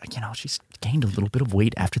beautiful, but, she's gained a little bit of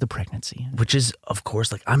weight after the pregnancy. Which is, of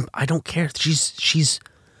course, like, I don't care. She's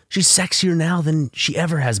sexier now than she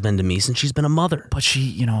ever has been to me since she's been a mother. But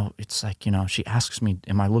she, it's like, she asks me,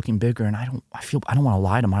 am I looking bigger? And I don't want to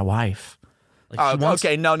lie to my wife. Like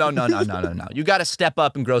okay, no. You got to step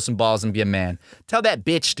up and grow some balls and be a man. Tell that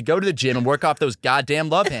bitch to go to the gym and work off those goddamn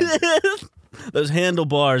love handles. Those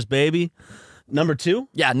handlebars, baby. Number 2?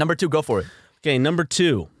 Yeah, number 2, go for it. Okay, number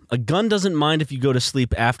 2. A gun doesn't mind if you go to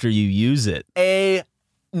sleep after you use it.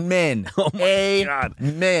 Amen. Oh my God.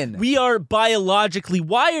 Amen. We are biologically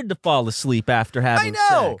wired to fall asleep after having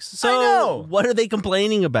sex. So what are they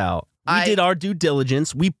complaining about? We did our due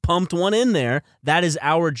diligence. We pumped one in there. That is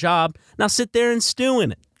our job. Now sit there and stew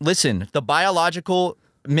in it. Listen, the biological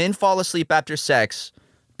men fall asleep after sex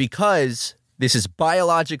because this is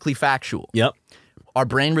biologically factual. Yep. Our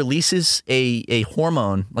brain releases a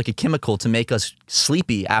hormone, like a chemical, to make us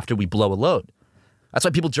sleepy after we blow a load. That's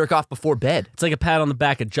why people jerk off before bed. It's like a pat on the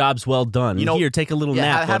back, a job's well done. Here, take a little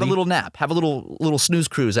nap. Have a little nap. Have a little snooze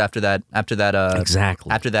cruise after that.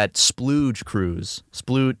 Exactly. After that splooge cruise.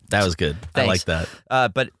 That was good. Thanks. I like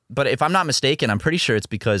that. But if I'm not mistaken, I'm pretty sure it's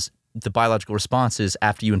because the biological response is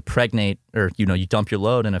after you impregnate or you dump your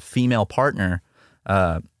load in a female partner,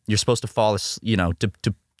 you're supposed to fall asleep.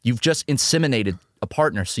 You've just inseminated a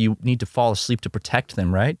partner, so you need to fall asleep to protect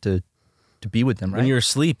them, right? To be with them, right? When you're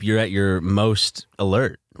asleep, you're at your most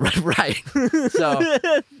alert. Right. So,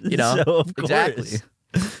 So, of course. Exactly.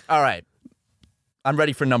 All right. I'm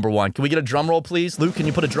ready for number one. Can we get a drum roll, please? Luke, can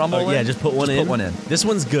you put a drum roll in? Yeah, just put one in. Put one in. This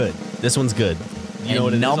one's good. You know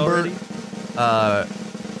what it is already?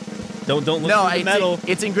 Don't look through the metal.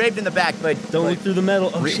 It's engraved in the back, but Don't look through the metal.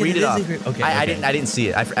 Oh, shit, read it off. Okay, I didn't see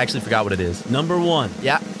it. I actually forgot what it is. Number 1.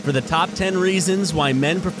 Yeah. For the top 10 reasons why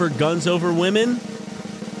men prefer guns over women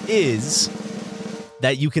is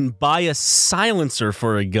that you can buy a silencer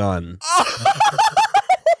for a gun.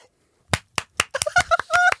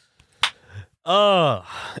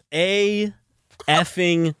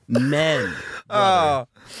 effing men. Oh,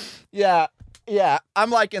 yeah. I'm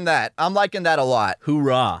liking that. I'm liking that a lot.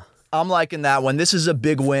 Hoorah. I'm liking that one. This is a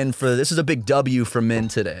big win this is a big W for men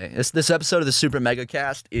today. This episode of the Super Mega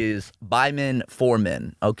Cast is by men for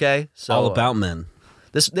men. Okay, so all about men.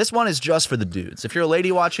 This one is just for the dudes. If you're a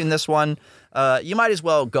lady watching this one, you might as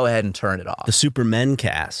well go ahead and turn it off. The Super Men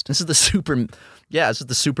Cast. This is the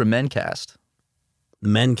Super Men Cast.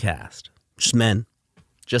 Men Cast. Just men.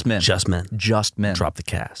 Just men. Just men. Just men. Drop the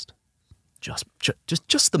cast. Just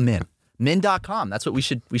the men. Men.com. That's what we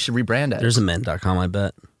should rebrand as. There's a men.com, I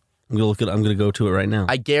bet. I'm gonna go to it right now.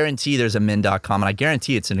 I guarantee there's a men.com, and I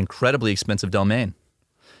guarantee it's an incredibly expensive domain.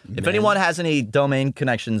 If anyone has any domain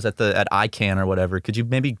connections at ICANN or whatever, could you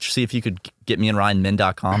maybe see if you could get me and Ryan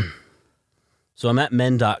men.com? So I'm at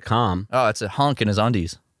men.com. Oh, it's a hunk in his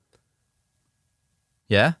undies.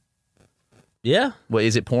 Yeah? Yeah. What,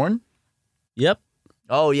 is it porn? Yep.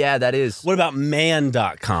 Oh, yeah, that is. What about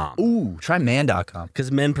man.com? Ooh, try man.com.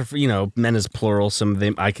 Because men prefer, men is plural. Some of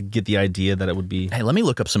them, I could get the idea that it would be. Hey, let me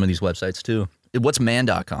look up some of these websites, too. What's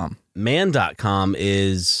man.com? Man.com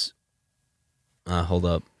is, hold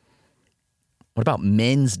up. What about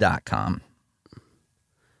mens.com?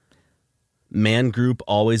 Man Group,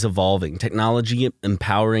 always evolving. Technology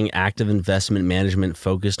empowering active investment management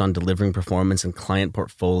focused on delivering performance and client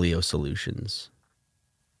portfolio solutions.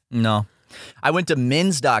 No. I went to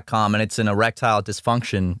mens.com, and it's an erectile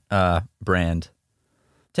dysfunction brand.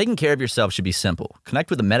 Taking care of yourself should be simple. Connect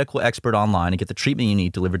with a medical expert online and get the treatment you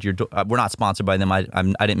need delivered to your door. We're not sponsored by them. I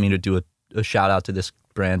didn't mean to do a shout out to this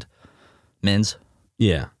brand. Men's.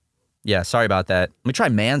 Yeah. Yeah, sorry about that. Let me try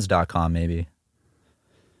mans.com maybe.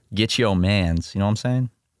 Get your mans. You know what I'm saying?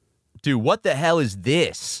 Dude, what the hell is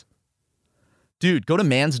this? Dude, go to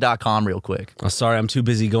mans.com real quick. Oh, sorry, I'm too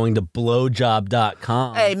busy going to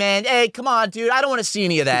blowjob.com. Hey, man. Hey, come on, dude. I don't want to see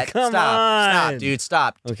any of that. Stop, dude.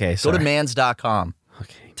 Stop. Okay, sorry. Go to mans.com.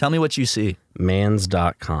 Okay. Tell me what you see.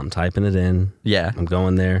 Mans.com. Typing it in. Yeah. I'm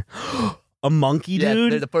going there. A monkey,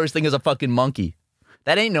 dude? Yeah, the first thing is a fucking monkey.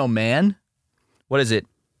 That ain't no man. What is it?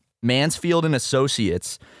 Mansfield and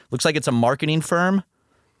Associates. Looks like it's a marketing firm.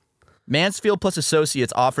 Mansfield plus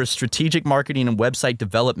Associates offers strategic marketing and website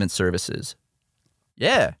development services.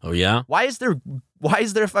 Yeah. Oh, yeah? Why is there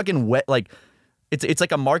fucking it's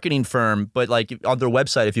like a marketing firm, but like on their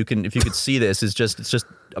website, if you could see this, it's just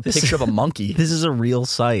a picture of a monkey. This is a real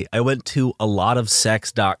site. I went to a lot of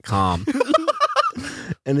sex.com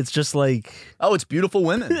and it's just like, oh, it's beautiful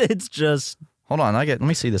women. It's just, hold on, let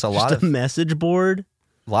me see this. A message board.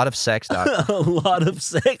 A lot of sex.com. A lot of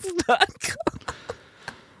sex.com.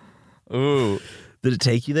 Ooh. Did it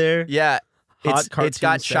take you there? Yeah. It's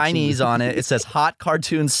got Chinese movies. on it. It says hot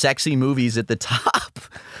cartoon sexy movies at the top.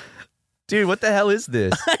 Dude, what the hell is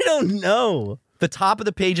this? I don't know. The top of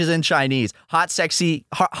the page is in Chinese. Hot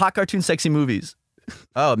cartoon sexy movies.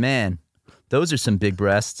 Oh, man. Those are some big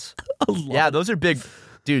breasts. Yeah, those are big.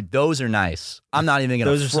 Dude, those are nice. I'm not even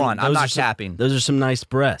going to front. I'm not capping. Those are some nice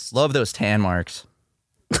breasts. Love those tan marks.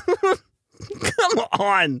 Come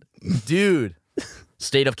on. Dude.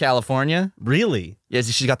 State of California? Really? Yes,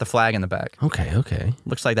 she's got the flag in the back. Okay.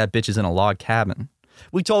 Looks like that bitch is in a log cabin.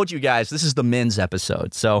 We told you guys, this is the men's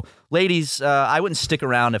episode. So, ladies, I wouldn't stick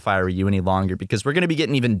around if I were you any longer because we're going to be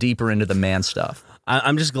getting even deeper into the man stuff.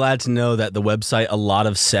 I'm just glad to know that the website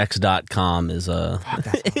alotofsex.com is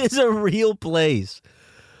a real place.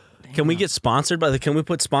 Damn. Can we get sponsored can we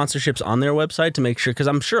put sponsorships on their website to make sure? Because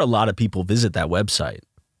I'm sure a lot of people visit that website.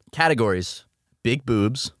 Categories: big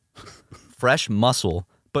boobs, fresh muscle,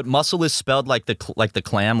 but muscle is spelled like the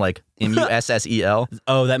clam, like MUSSEL.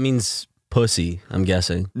 Oh, that means pussy, I'm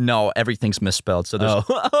guessing. No, everything's misspelled. So there's,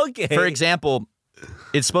 okay. for example,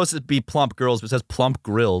 it's supposed to be plump girls, but it says plump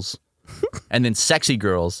grills, and then sexy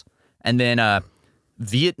girls, and then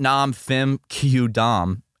Vietnam Femme Q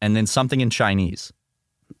Dom, and then something in Chinese.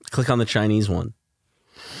 Click on the Chinese one.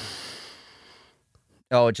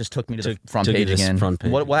 Oh, it just took me to the front page again.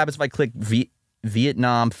 What happens if I click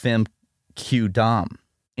Vietnam Femme Q Dom?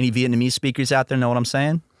 Any Vietnamese speakers out there know what I'm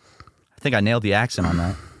saying? I think I nailed the accent on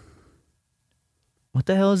that. What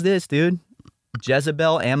the hell is this, dude?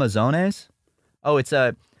 Jezebel Amazones? Oh, it's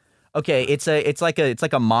like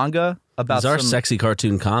a manga about These are some sexy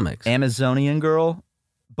cartoon comics. Amazonian girl,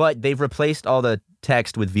 but they've replaced all the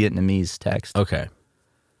text with Vietnamese text. Okay.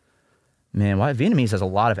 Man, why Vietnamese has a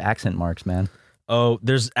lot of accent marks, man. Oh,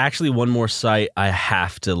 there's actually one more site I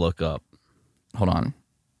have to look up. Hold on.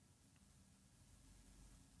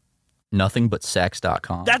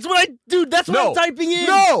 Nothingbutsex.com. That's what I'm typing in.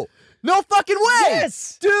 No fucking way.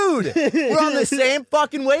 Yes. Dude, we're on the same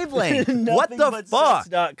fucking wavelength. What the fuck?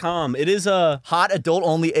 Sex.com. It is a hot adult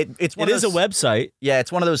only. It's one it of is those, a website. Yeah,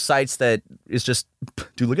 it's one of those sites that is just,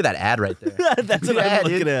 dude, look at that ad right there. That's what I'm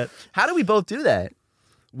looking at. How do we both do that?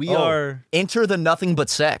 We are enter the nothing but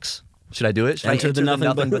sex. Should I do it? Should I enter the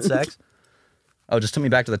nothing but sex? Oh, just took me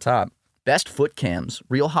back to the top. Best foot cams,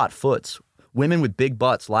 real hot foots, women with big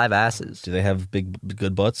butts, live asses. Do they have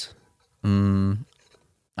good butts? I'm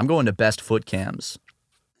going to best foot cams.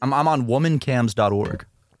 I'm on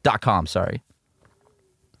womancams.org.com, sorry.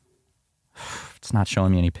 It's not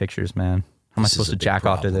showing me any pictures, man. How am I supposed to jack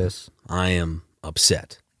off to this? I am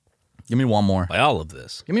upset. Give me one more. By all of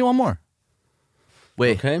this. Give me one more.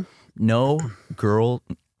 Wait. Okay. No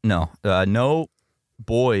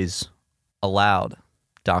boys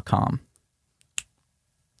allowed.com.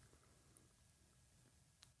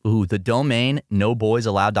 Ooh, the domain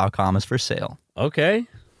noboysallowed.com is for sale. Okay. I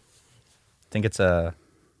think it's a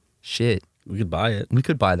shit. We could buy it. We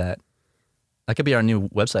could buy that. That could be our new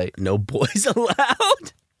website. No boys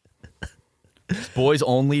allowed.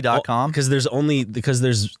 Boysonly.com. Because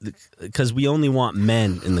we only want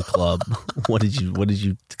men in the club. What did you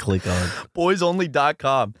click on?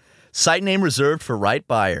 Boysonly.com. Site name reserved for right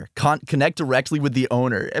buyer. Connect directly with the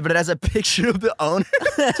owner. But it has a picture of the owner.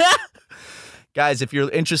 Guys, if you're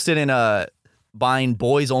interested in buying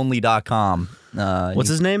boysonly.com, what's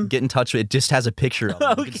his name? Get in touch with it. Just has a picture of him.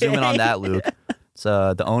 Okay. You can zoom in on that, Luke. It's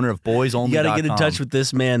the owner of boysonly.com. You got to get in touch with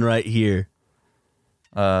this man right here.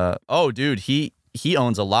 Dude, he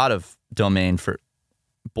owns a lot of domain for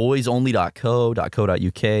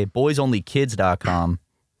boysonly.co.uk, boysonlykids.com,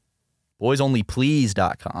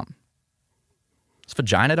 boysonlyplease.com. It's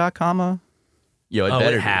vagina.com? Yo,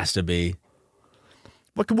 it has to be.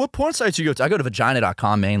 What porn sites you go to? I go to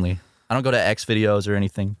vagina.com mainly. I don't go to X videos or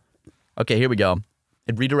anything. Okay, here we go.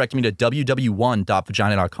 It redirected me to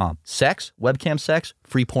www.vagina.com. Sex, webcam sex,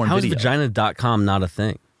 free porn video. How is vagina.com not a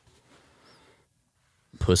thing?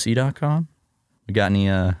 Pussy.com? We got any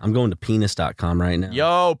I'm going to penis.com right now.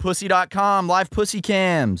 Yo, pussy.com, live pussy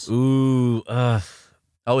cams. Ooh, Oh,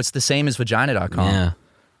 it's the same as vagina.com. Yeah.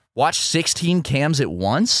 Watch 16 cams at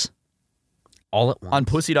once? All at once. On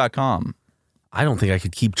pussy.com. I don't think I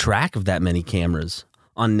could keep track of that many cameras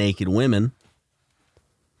on naked women.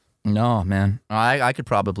 No, man. I could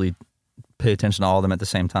probably pay attention to all of them at the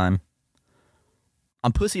same time.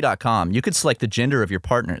 On pussy.com, you could select the gender of your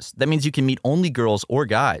partners. That means you can meet only girls or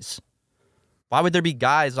guys. Why would there be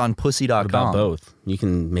guys on pussy.com? What about both? You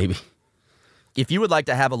can maybe. If you would like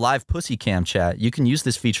to have a live pussy cam chat, you can use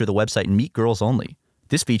this feature of the website and meet girls only.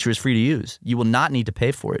 This feature is free to use. You will not need to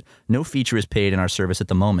pay for it. No feature is paid in our service at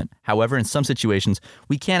the moment. However, in some situations,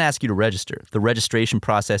 we can ask you to register. The registration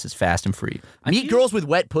process is fast and free. Meet girls with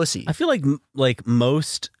wet pussy. I feel like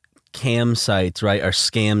most cam sites, right, are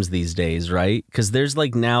scams these days, right? Because there's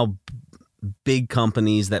like now big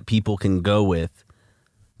companies that people can go with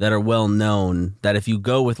that are well known, that if you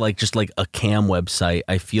go with like just like a cam website,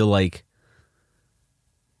 I feel like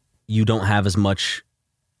you don't have as much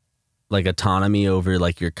like autonomy over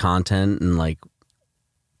like your content and like,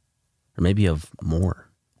 or maybe you have more.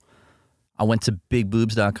 I went to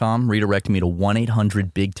bigboobs.com, redirected me to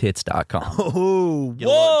 1-800-BIGTITS.com. Oh, get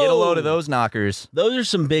a load of those knockers. Those are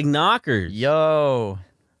some big knockers. Yo.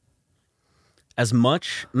 As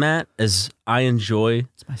much, Matt, as I enjoy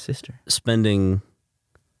it's my sister. Spending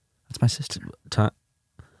That's my sister. Time.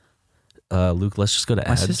 Luke, let's just go to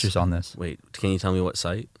ads. My sister's on this. Wait, can you tell me what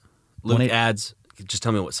site? Luke, ads. Just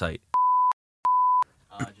tell me what site.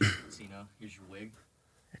 Just, here's your wig.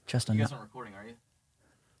 Justin, you guys aren't recording, are you?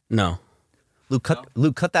 No. Luke,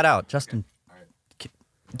 cut that out. Justin, okay. All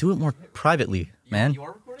right. Do it more privately, man. You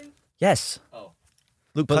are recording? Yes. Oh.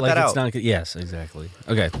 Luke, but cut like that it's out. not. Yes, exactly.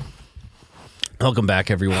 Okay. Welcome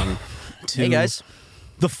back, everyone. To Hey guys.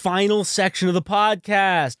 the final section of the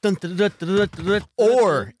podcast. Dun, dun, dun, dun, dun, dun, dun.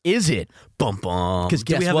 Or is it? Bum bum. 'Cause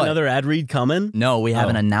Do we guess have what? another ad read coming? No, we have Oh.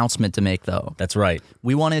 an announcement to make though. That's right.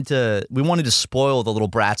 We wanted to spoil the little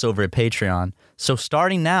brats over at Patreon. So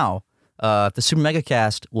starting now, the Super Mega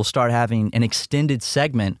Cast will start having an extended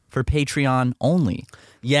segment for Patreon only.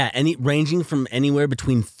 Yeah, ranging from anywhere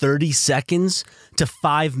between 30 seconds to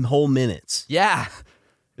 5 whole minutes. Yeah.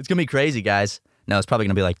 It's going to be crazy, guys. No, it's probably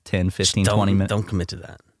going to be like 10, 15, 20 minutes. Don't commit to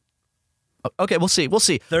that. Okay, we'll see.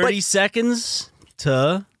 30 seconds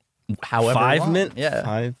to However 5 long. minutes.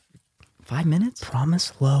 Yeah. 5 minutes?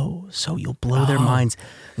 Promise low, so you'll blow their minds.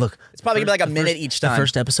 Look, It's probably going to be like a minute each time. The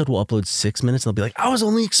first episode will upload 6 minutes. They'll be like, I was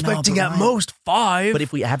only expecting but at Ryan- most 5. But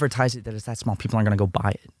if we advertise it that it's that small, people aren't going to go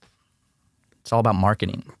buy it. It's all about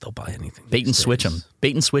marketing. they'll buy anything. Bait and switch them.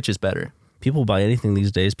 Bait and switch is better. People buy anything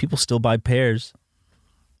these days. People still buy pears.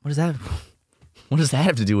 What does that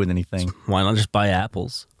have to do with anything? Why not just buy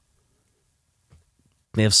apples?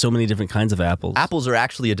 They have so many different kinds of apples. Apples are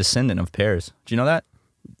actually a descendant of pears. Do you know that?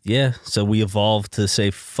 Yeah, so we evolved to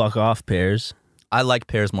say fuck off pears. I like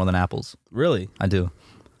pears more than apples. Really? I do.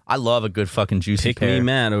 I love a good fucking juicy Pick pear. me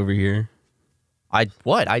mad over here. I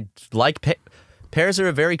like pears are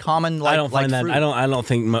a very common like I don't find that. fruit.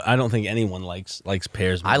 I don't think anyone likes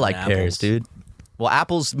pears. More I than like apples. pears, dude. Well,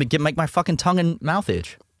 apples make my fucking tongue and mouth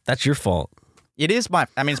itch. That's your fault. It is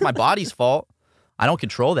it's my body's fault. I don't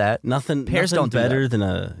control that. Nothing. Pears nothing don't do better than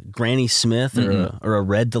a Granny Smith or a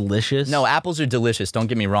Red Delicious. No, apples are delicious. Don't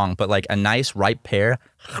get me wrong, but like a nice ripe pear,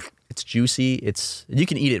 it's juicy. You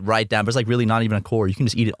can eat it right down, but it's like really not even a core. You can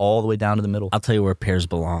just eat it all the way down to the middle. I'll tell you where pears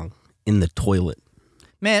belong. In the toilet.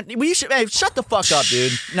 Man, shut the fuck up,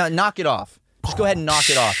 dude. No, knock it off. Just go ahead and knock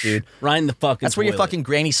it off, dude. Right in the fucking That's where your toilet. fucking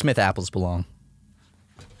Granny Smith apples belong.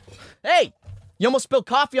 Hey, you almost spilled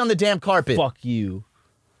coffee on the damn carpet. Fuck you.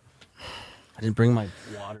 I didn't bring my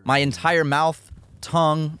water. My entire mouth,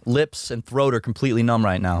 tongue, lips, and throat are completely numb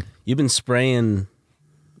right now. You've been spraying.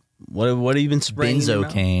 What have you been spraying? in your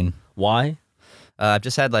mouth? Benzocaine. Why? I've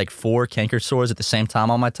just had like 4 canker sores at the same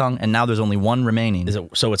time on my tongue, and now there's only 1 remaining. Is it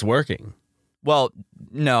so? It's working. Well,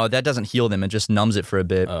 no, that doesn't heal them. It just numbs it for a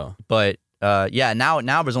bit. Oh. But yeah,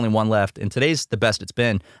 now there's only 1 left, and today's the best it's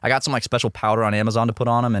been. I got some like special powder on Amazon to put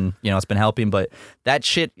on them, and it's been helping. But that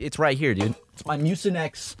shit, it's right here, dude. It's my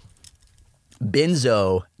Mucinex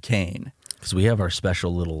Benzocaine. Because we have our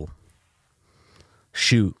special little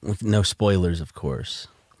shoot with no spoilers, of course.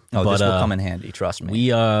 Oh, But, this will come in handy. Trust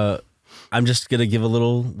me. I'm just gonna give a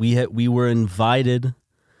little. We were invited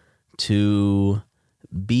to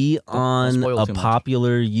be on spoil a too much.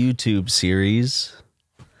 popular YouTube series,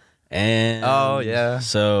 and Oh, yeah.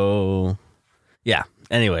 So yeah.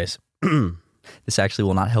 Anyways, This actually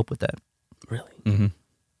will not help with that. really,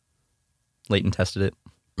 Leighton tested it.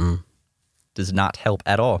 Does not help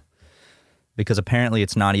at all. Because apparently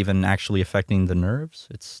it's not even actually affecting the nerves.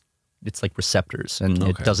 It's like receptors, and it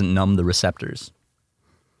Okay. doesn't numb the receptors.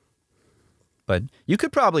 But you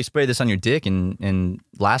could probably spray this on your dick and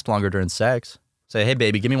last longer during sex. Say, hey,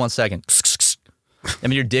 baby, give me 1 second. I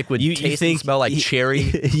mean, your dick would taste and smell like cherry.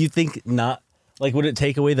 You think not? Like, would it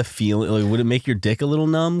take away the feeling? Like, would it make your dick a little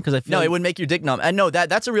numb? Because I feel No, like, it would make your dick numb. And no,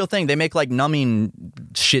 that's a real thing. They make like numbing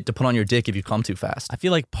shit to put on your dick if you come too fast. I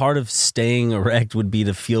feel like part of staying erect would be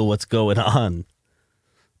to feel what's going on.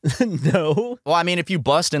 No. Well, I mean, if you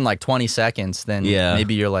bust in like 20 seconds, then Yeah.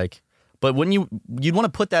 maybe you're like, but wouldn't you'd want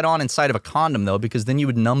to put that on inside of a condom though, because then you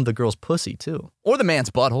would numb the girl's pussy too, or the man's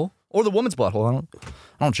butthole, or the woman's butthole.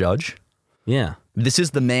 I don't judge. Yeah, This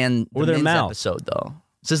is the Or their men's mouth. episode though.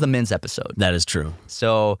 This is the men's episode. that is true.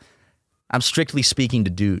 So I'm strictly speaking to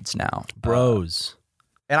dudes now, Bros,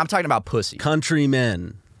 and I'm talking about pussy.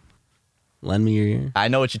 countrymen, lend me your ear. I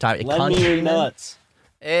know what you're talking. Lend me your Countrymen? nuts,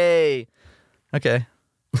 Hey, okay.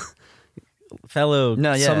 fellow.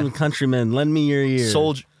 No, yeah. Some countrymen, lend me your ear.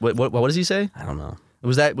 Soldier. What does he say? I don't know.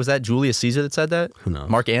 Was that Julius Caesar that said that? Who knows?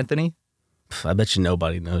 Mark Anthony. I bet you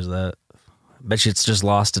nobody knows that. I bet you it's just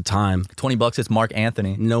lost to time. $20. It's Mark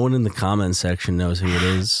Anthony. No one in the comment section knows who it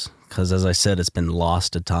is because, as I said, it's been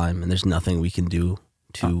lost to time, and there's nothing we can do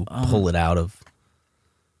to pull it out of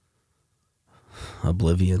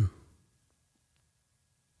oblivion.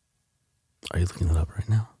 Are you looking it up right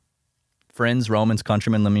now? Friends, Romans,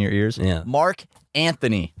 countrymen, lend me your ears. Yeah. Mark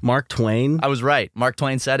Anthony. Mark Twain. I was right. Mark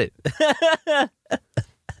Twain said it.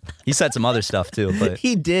 He said some other stuff too, but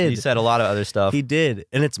He did. He said a lot of other stuff. He did,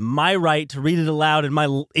 and it's my right to read it aloud in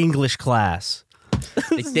my English class.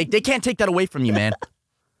 They can't take that away from you, man.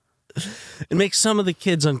 It makes some of the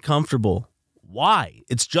kids uncomfortable. Why?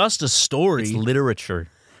 It's just a story. It's literature.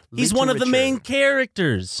 He's one of the main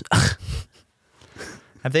characters.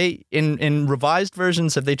 Have they, in revised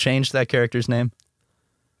versions, have they changed that character's name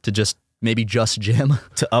to just maybe just Jim?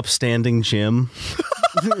 To Upstanding Jim.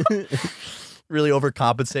 Really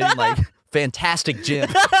overcompensating, like Fantastic Jim.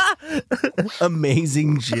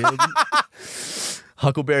 Amazing Jim.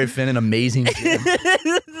 Huckleberry Finn and Amazing Jim.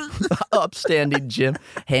 Upstanding Jim.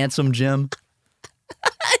 Handsome Jim.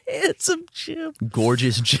 Handsome Jim.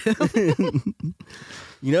 Gorgeous Jim.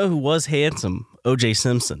 You know who was handsome? O.J.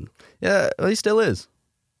 Simpson. Yeah, well, he still is.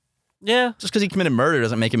 Yeah. Just because he committed murder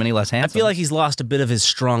doesn't make him any less handsome. I feel like he's lost a bit of his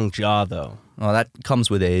strong jaw, though. Well, that comes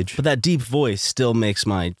with age. But that deep voice still makes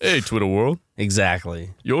my... Hey, Twitter world.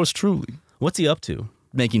 Exactly. Yours truly. What's he up to?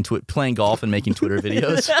 Playing golf and making Twitter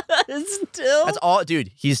videos. Still? That's all,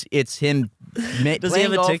 dude. It's him. Does he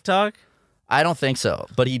have a TikTok? I don't think so,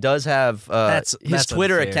 but he does have his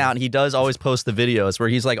Twitter unfair. account. He does always post the videos where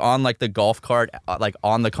he's like on like the golf cart, like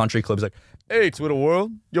on the country club. He's like, "Hey, Twitter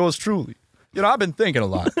world, yours truly. You know, I've been thinking a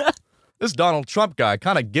lot. This Donald Trump guy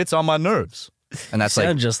kind of gets on my nerves." And that's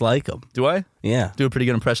Sound just like him. Do I? Yeah. Do a pretty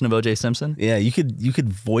good impression of O.J. Simpson? Yeah, you could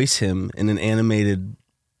voice him in an animated...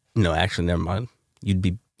 No, actually, never mind.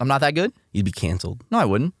 I'm not that good? You'd be canceled. No, I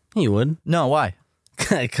wouldn't. You would. No, why?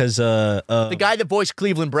 Because the guy that voiced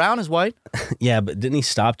Cleveland Brown is white. Yeah, but didn't he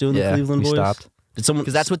stop doing the Cleveland voice? He stopped. Did someone?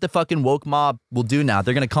 Because that's what the fucking woke mob will do now.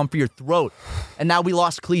 They're gonna come for your throat, and now we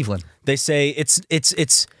lost Cleveland. They say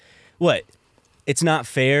it's what? It's not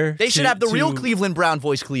fair. They should have the real Cleveland Brown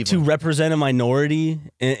voice Cleveland to represent a minority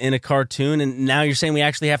in a cartoon, and now you're saying we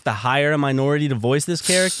actually have to hire a minority to voice this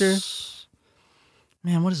character.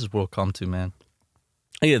 Man, what does this world come to, man?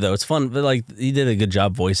 Yeah, though it's fun. But like, he did a good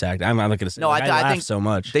job voice acting. I'm not gonna say. No, like, I laughed think so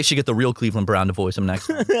much. They should get the real Cleveland Brown to voice him next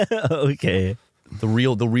time. Okay. The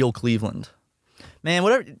real Cleveland. Man,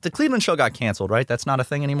 whatever. The Cleveland show got canceled, right? That's not a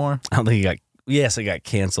thing anymore. I don't think it got. Yes, it got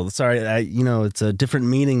canceled. Sorry, it's a different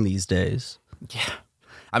meaning these days. Yeah.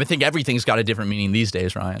 I think everything's got a different meaning these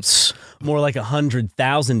days, Ryan. It's more like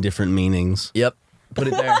 100,000 different meanings. Yep. Put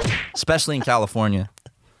it there. Especially in California.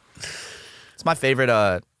 It's my favorite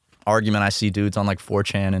argument I see dudes on like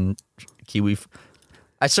 4chan and Kiwi.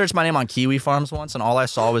 I searched my name on Kiwi Farms once, and all I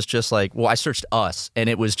saw was just like, well, I searched us, and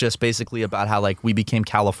it was just basically about how like we became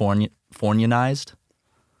Californianized.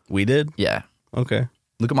 We did? Yeah. Okay.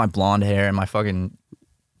 Look at my blonde hair and my fucking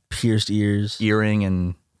pierced earring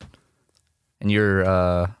and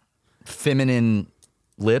your feminine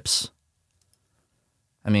lips.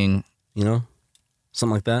 I mean,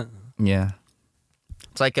 something like that. Yeah.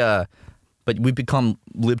 It's like but we become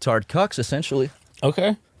libtard cucks essentially. Okay.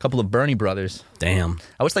 A couple of Bernie brothers. Damn.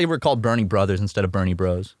 I wish they were called Bernie brothers instead of Bernie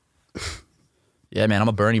bros. Yeah, man, I'm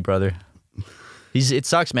a Bernie brother. It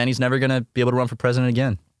sucks, man. He's never gonna be able to run for president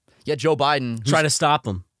again. Yeah, Joe Biden. Try to stop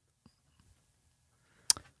him.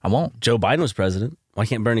 I won't. Joe Biden was president. Why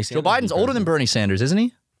can't Bernie Sanders? Joe Biden's older than Bernie Sanders, isn't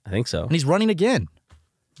he? I think so. And he's running again.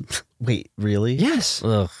 Wait, really? Yes.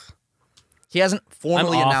 Ugh. He hasn't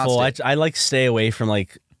formally announced it. I like stay away from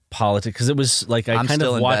like politics because it was like I kind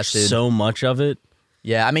of watched so much of it.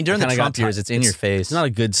 Yeah, I mean during the Trump years, it's in your face. It's not a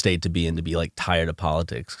good state to be in, to be like tired of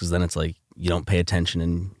politics, because then it's like you don't pay attention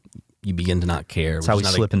and you begin to not care. That's how we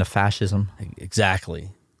slip into fascism. Exactly.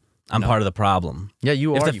 I'm part of the problem. Yeah,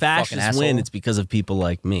 you are. If the fascists win, it's because of people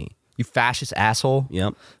like me. You fascist asshole.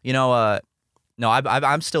 Yep. No,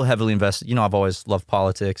 I'm still heavily invested. You know, I've always loved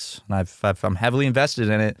politics, and I'm heavily invested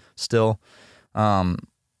in it still.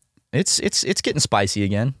 It's getting spicy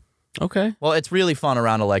again. Okay. Well, it's really fun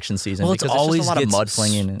around election season because it's always just a lot of mud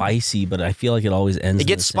flinging. Spicy, but I feel like it always ends. It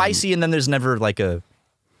gets spicy, and then there's never like a.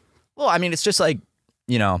 Well, I mean, it's just like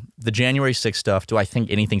the January 6th stuff. Do I think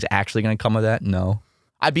anything's actually going to come of that? No.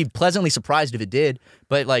 I'd be pleasantly surprised if it did,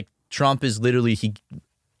 but like Trump is literally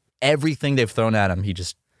everything they've thrown at him, he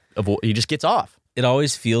just gets off. It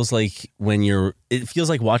always feels like it feels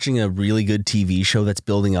like watching a really good TV show that's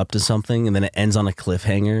building up to something, and then it ends on a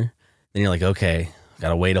cliffhanger. Then you're like, okay,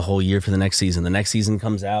 gotta wait a whole year for the next season. The next season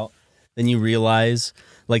comes out, then you realize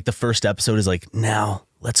like the first episode is like, now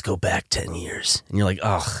let's go back 10 years, and you're like,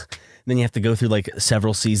 ugh. Then you have to go through like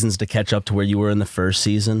several seasons to catch up to where you were in the first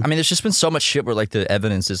season. I mean, there's just been so much shit where like the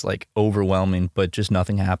evidence is like overwhelming, but just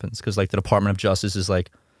nothing happens because like the Department of Justice is like,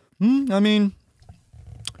 I mean,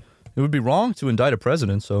 it would be wrong to indict a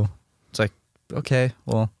president. So it's like, okay,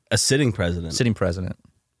 well, a sitting president.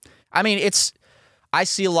 I mean, I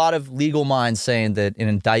see a lot of legal minds saying that an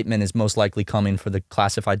indictment is most likely coming for the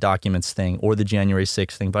classified documents thing or the January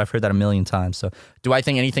 6th thing, but I've heard that a million times. So do I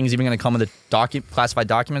think anything's even going to come with the classified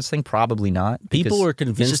documents thing? Probably not. People were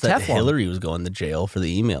convinced that Teflon. Hillary was going to jail for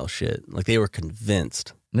the email shit. Like, they were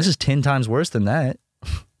convinced. And this is 10 times worse than that.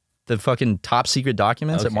 The fucking top secret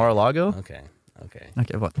documents at Mar-a-Lago? Okay,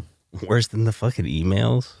 what? Worse than the fucking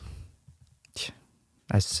emails?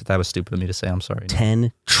 That was stupid of me to say. I'm sorry.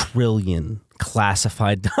 10 trillion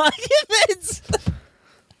classified documents.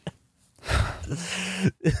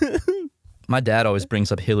 My dad always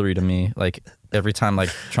brings up Hillary to me, like every time like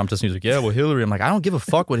Trump does news, like, yeah, well, Hillary. I'm like, I don't give a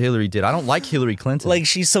fuck what Hillary did. I don't like Hillary Clinton. Like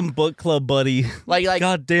she's some book club buddy. Like,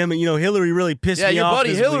 God damn it, Hillary really pissed me off. Yeah, your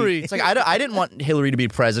buddy Hillary. Week. It's like I didn't want Hillary to be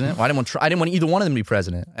president. I didn't want either one of them to be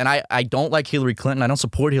president. And I don't like Hillary Clinton. I don't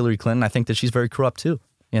support Hillary Clinton. I think that she's very corrupt too.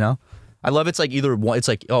 I love it's like either one. It's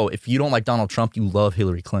like, oh, if you don't like Donald Trump, you love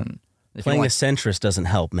Hillary Clinton. Playing a centrist doesn't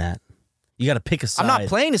help, Matt. You got to pick a side. I'm not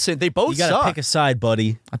playing a centrist. They both suck. You got to pick a side,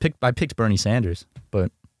 buddy. I picked Bernie Sanders,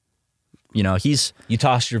 but you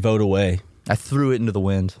tossed your vote away. I threw it into the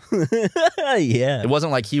wind. Yeah. It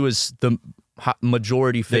wasn't like he was the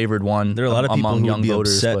majority favored one. There are a lot of people among who young would be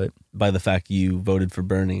voters, upset by the fact you voted for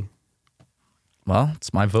Bernie. Well,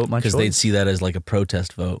 it's my vote, my choice. Because they'd see that as like a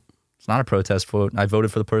protest vote. It's not a protest vote. I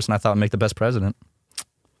voted for the person I thought would make the best president.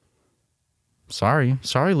 Sorry,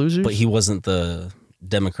 losers. But he wasn't the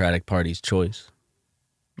Democratic Party's choice.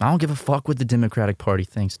 I don't give a fuck what the Democratic Party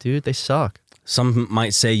thinks, dude. They suck. Some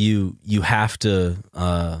might say you have to,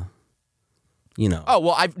 Oh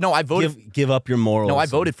well, I voted. Give up your morals. No, I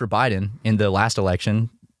voted for Biden in the last election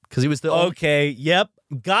because he was the. Okay. Yep.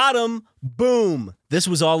 Got him. Boom. This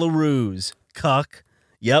was all a ruse. Cuck.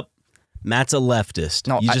 Yep. Matt's a leftist.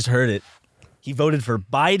 No, you just heard it. He voted for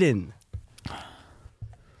Biden.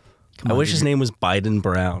 I wish his name was Biden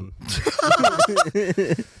Brown.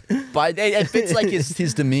 But it fits like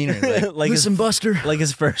his demeanor. Like listen, Buster. Like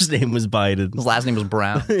his first name was Biden. His last name was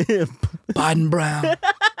Brown. Biden Brown.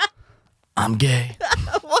 I'm gay.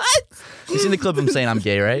 What? You seen the clip of him saying I'm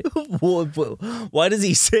gay, right? Why does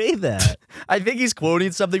he say that? I think he's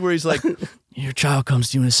quoting something where he's like, your child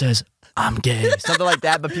comes to you and says, I'm gay. Something like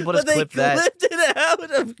that, but people just clip that. Clipped it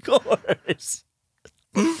out, of course.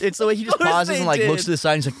 It's the way he just pauses and like looks to the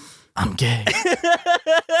side and he's like, I'm gay.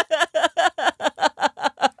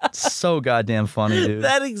 So goddamn funny, dude.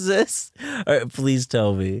 That exists. All right, please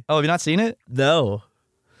tell me. Oh, have you not seen it? No.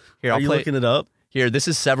 Here, Are you looking it up? Here, this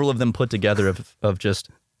is several of them put together of just.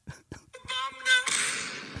 Do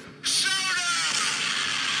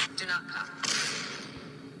not come.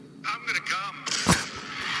 I'm gonna come.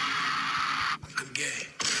 I'm gay.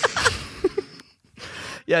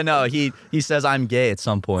 Yeah, no, he says I'm gay at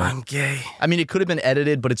some point. I'm gay. I mean, it could have been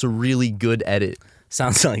edited, but it's a really good edit.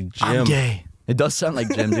 Sounds like Jim. I'm gay. It does sound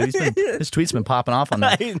like Jim, dude. His tweet's been popping off on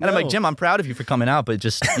that. And I'm like, Jim, I'm proud of you for coming out, but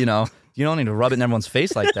just, you don't need to rub it in everyone's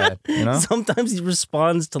face like that, Sometimes he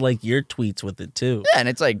responds to, like, your tweets with it, too. Yeah, and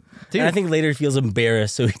it's like, dude. And I think later he feels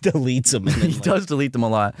embarrassed, so he deletes them. He does delete them a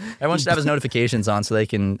lot. Everyone should have his notifications on so they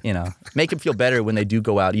can, make him feel better when they do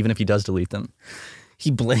go out, even if he does delete them.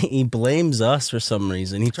 He blames us for some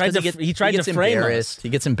reason. He tried to frame us. He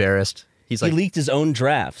gets embarrassed. He's like, he leaked his own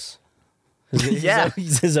drafts.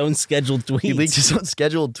 His own scheduled tweets. He leaked his own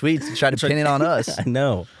scheduled tweets and tried to pin it on us. I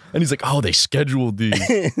know. And he's like, oh, they scheduled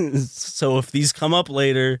these. So if these come up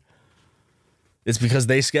later, it's because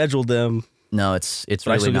they scheduled them. No, it's but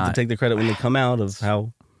really I still not. get to take the credit when they come out of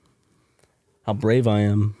how brave I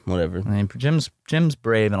am. Whatever. I mean, Jim's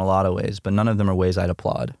brave in a lot of ways, but none of them are ways I'd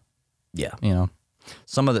applaud. Yeah.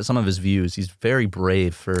 Some of his views, he's very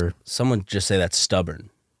brave for. Someone just say that's stubborn.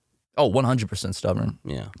 Oh, 100% stubborn.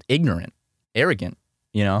 Yeah. Ignorant. Arrogant.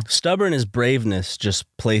 Stubborn is braveness, just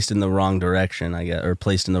placed in the wrong direction, I guess, or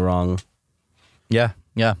placed in the wrong. Yeah,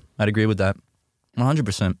 I'd agree with that.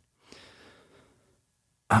 100%.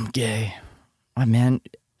 I'm gay. Oh, man,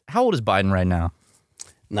 how old is Biden right now?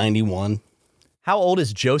 91. How old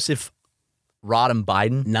is Joseph Rodham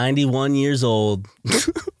Biden? 91 years old.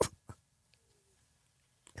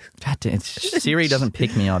 God damn, Siri doesn't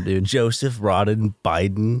pick me up, dude. Joseph Rodham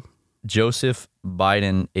Biden. Joseph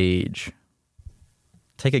Biden age.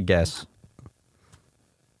 Take a guess.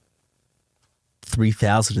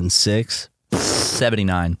 3006.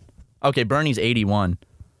 79. Okay, Bernie's 81.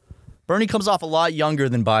 Bernie comes off a lot younger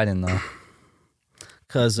than Biden, though.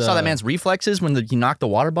 Because saw that man's reflexes when he knocked the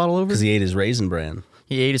water bottle over? Because he ate his Raisin Bran.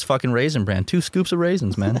 He ate his fucking Raisin Bran. 2 scoops of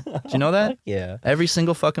raisins, man. Did you know that? Yeah. Every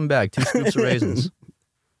single fucking bag. 2 scoops of raisins.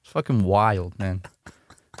 It's fucking wild, man.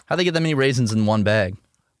 How'd they get that many raisins in one bag?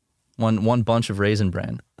 One bunch of Raisin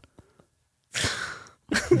Bran.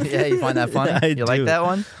 Yeah, you find that funny? I You do. like that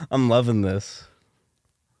one? I'm loving this.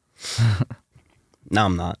 No,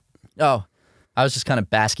 I'm not. Oh, I was just kind of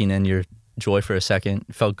basking in your joy for a second.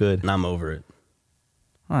 It felt good. And I'm over it.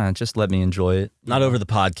 Just let me enjoy it. Not over the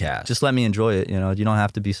podcast. Just let me enjoy it. You don't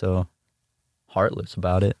have to be so heartless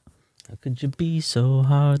about it. How could you be so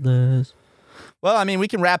heartless? Well, I mean, we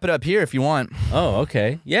can wrap it up here if you want. Oh,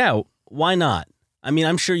 okay. Yeah, why not? I mean,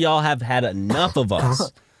 I'm sure y'all have had enough of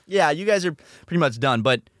us. Yeah, you guys are pretty much done,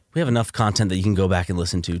 but We have enough content that you can go back and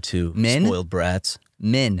listen to, too. Men? Spoiled brats.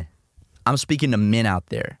 men, I'm speaking to men out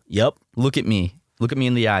there. Yep. Look at me. Look at me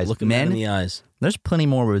in the eyes. Look at men in the eyes. There's plenty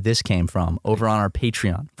more where this came from over on our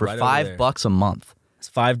Patreon for Right over there. $5 a month. It's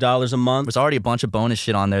 $5 a month. There's already a bunch of bonus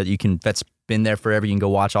shit on there that's been there forever. You can go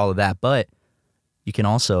watch all of that, but you can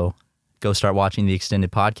also go start watching the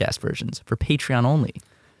extended podcast versions for Patreon only.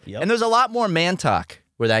 Yep. And there's a lot more man talk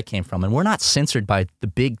where that came from, and we're not censored by the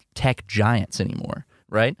big tech giants anymore,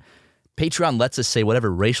 right? Patreon lets us say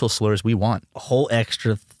whatever racial slurs we want. A whole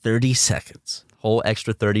extra 30 seconds. Whole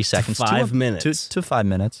extra 30 seconds. 5 minutes. To 5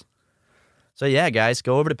 minutes. So yeah, guys,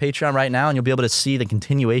 go over to Patreon right now, and you'll be able to see the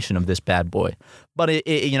continuation of this bad boy. But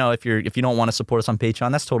if you don't want to support us on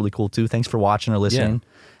Patreon, that's totally cool too. Thanks for watching or listening.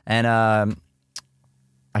 And I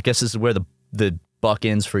guess this is where the buck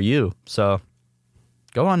ends for you. So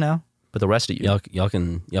go on now. But the rest of you, Y'all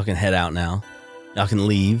can head out now. Y'all can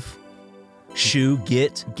leave.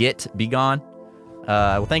 be gone.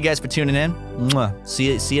 Well, thank you guys for tuning in. Mwah.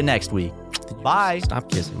 See you next week. Bye.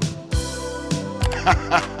 Stop kissing me.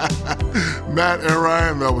 Matt and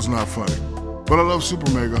Ryan, that was not funny. But I love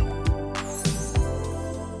Super Mega.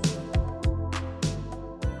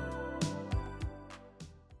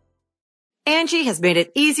 Angie has made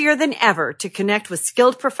it easier than ever to connect with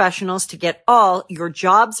skilled professionals to get all your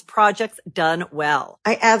jobs projects done well.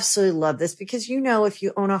 I absolutely love this because, if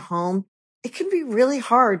you own a home, it can be really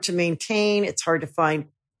hard to maintain. It's hard to find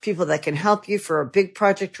people that can help you for a big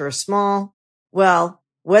project or a small. Well,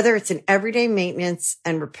 whether it's in everyday maintenance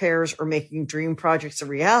and repairs or making dream projects a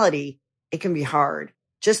reality, it can be hard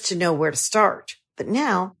just to know where to start. But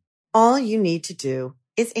now all you need to do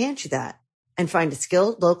is Angie that and find a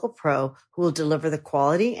skilled local pro who will deliver the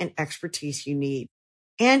quality and expertise you need.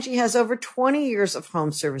 Angie has over 20 years of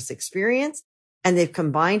home service experience, and they've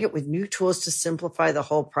combined it with new tools to simplify the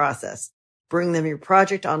whole process. Bring them your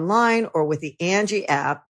project online or with the Angie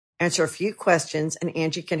app, answer a few questions, and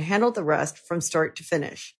Angie can handle the rest from start to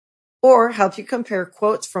finish. Or help you compare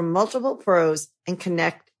quotes from multiple pros and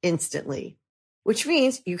connect instantly, which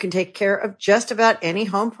means you can take care of just about any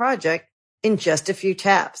home project in just a few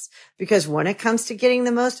taps. Because when it comes to getting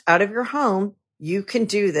the most out of your home, you can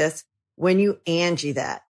do this when you Angie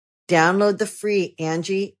that. Download the free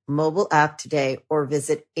Angie mobile app today or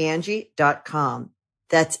visit Angie.com.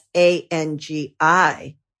 That's ANGI.com.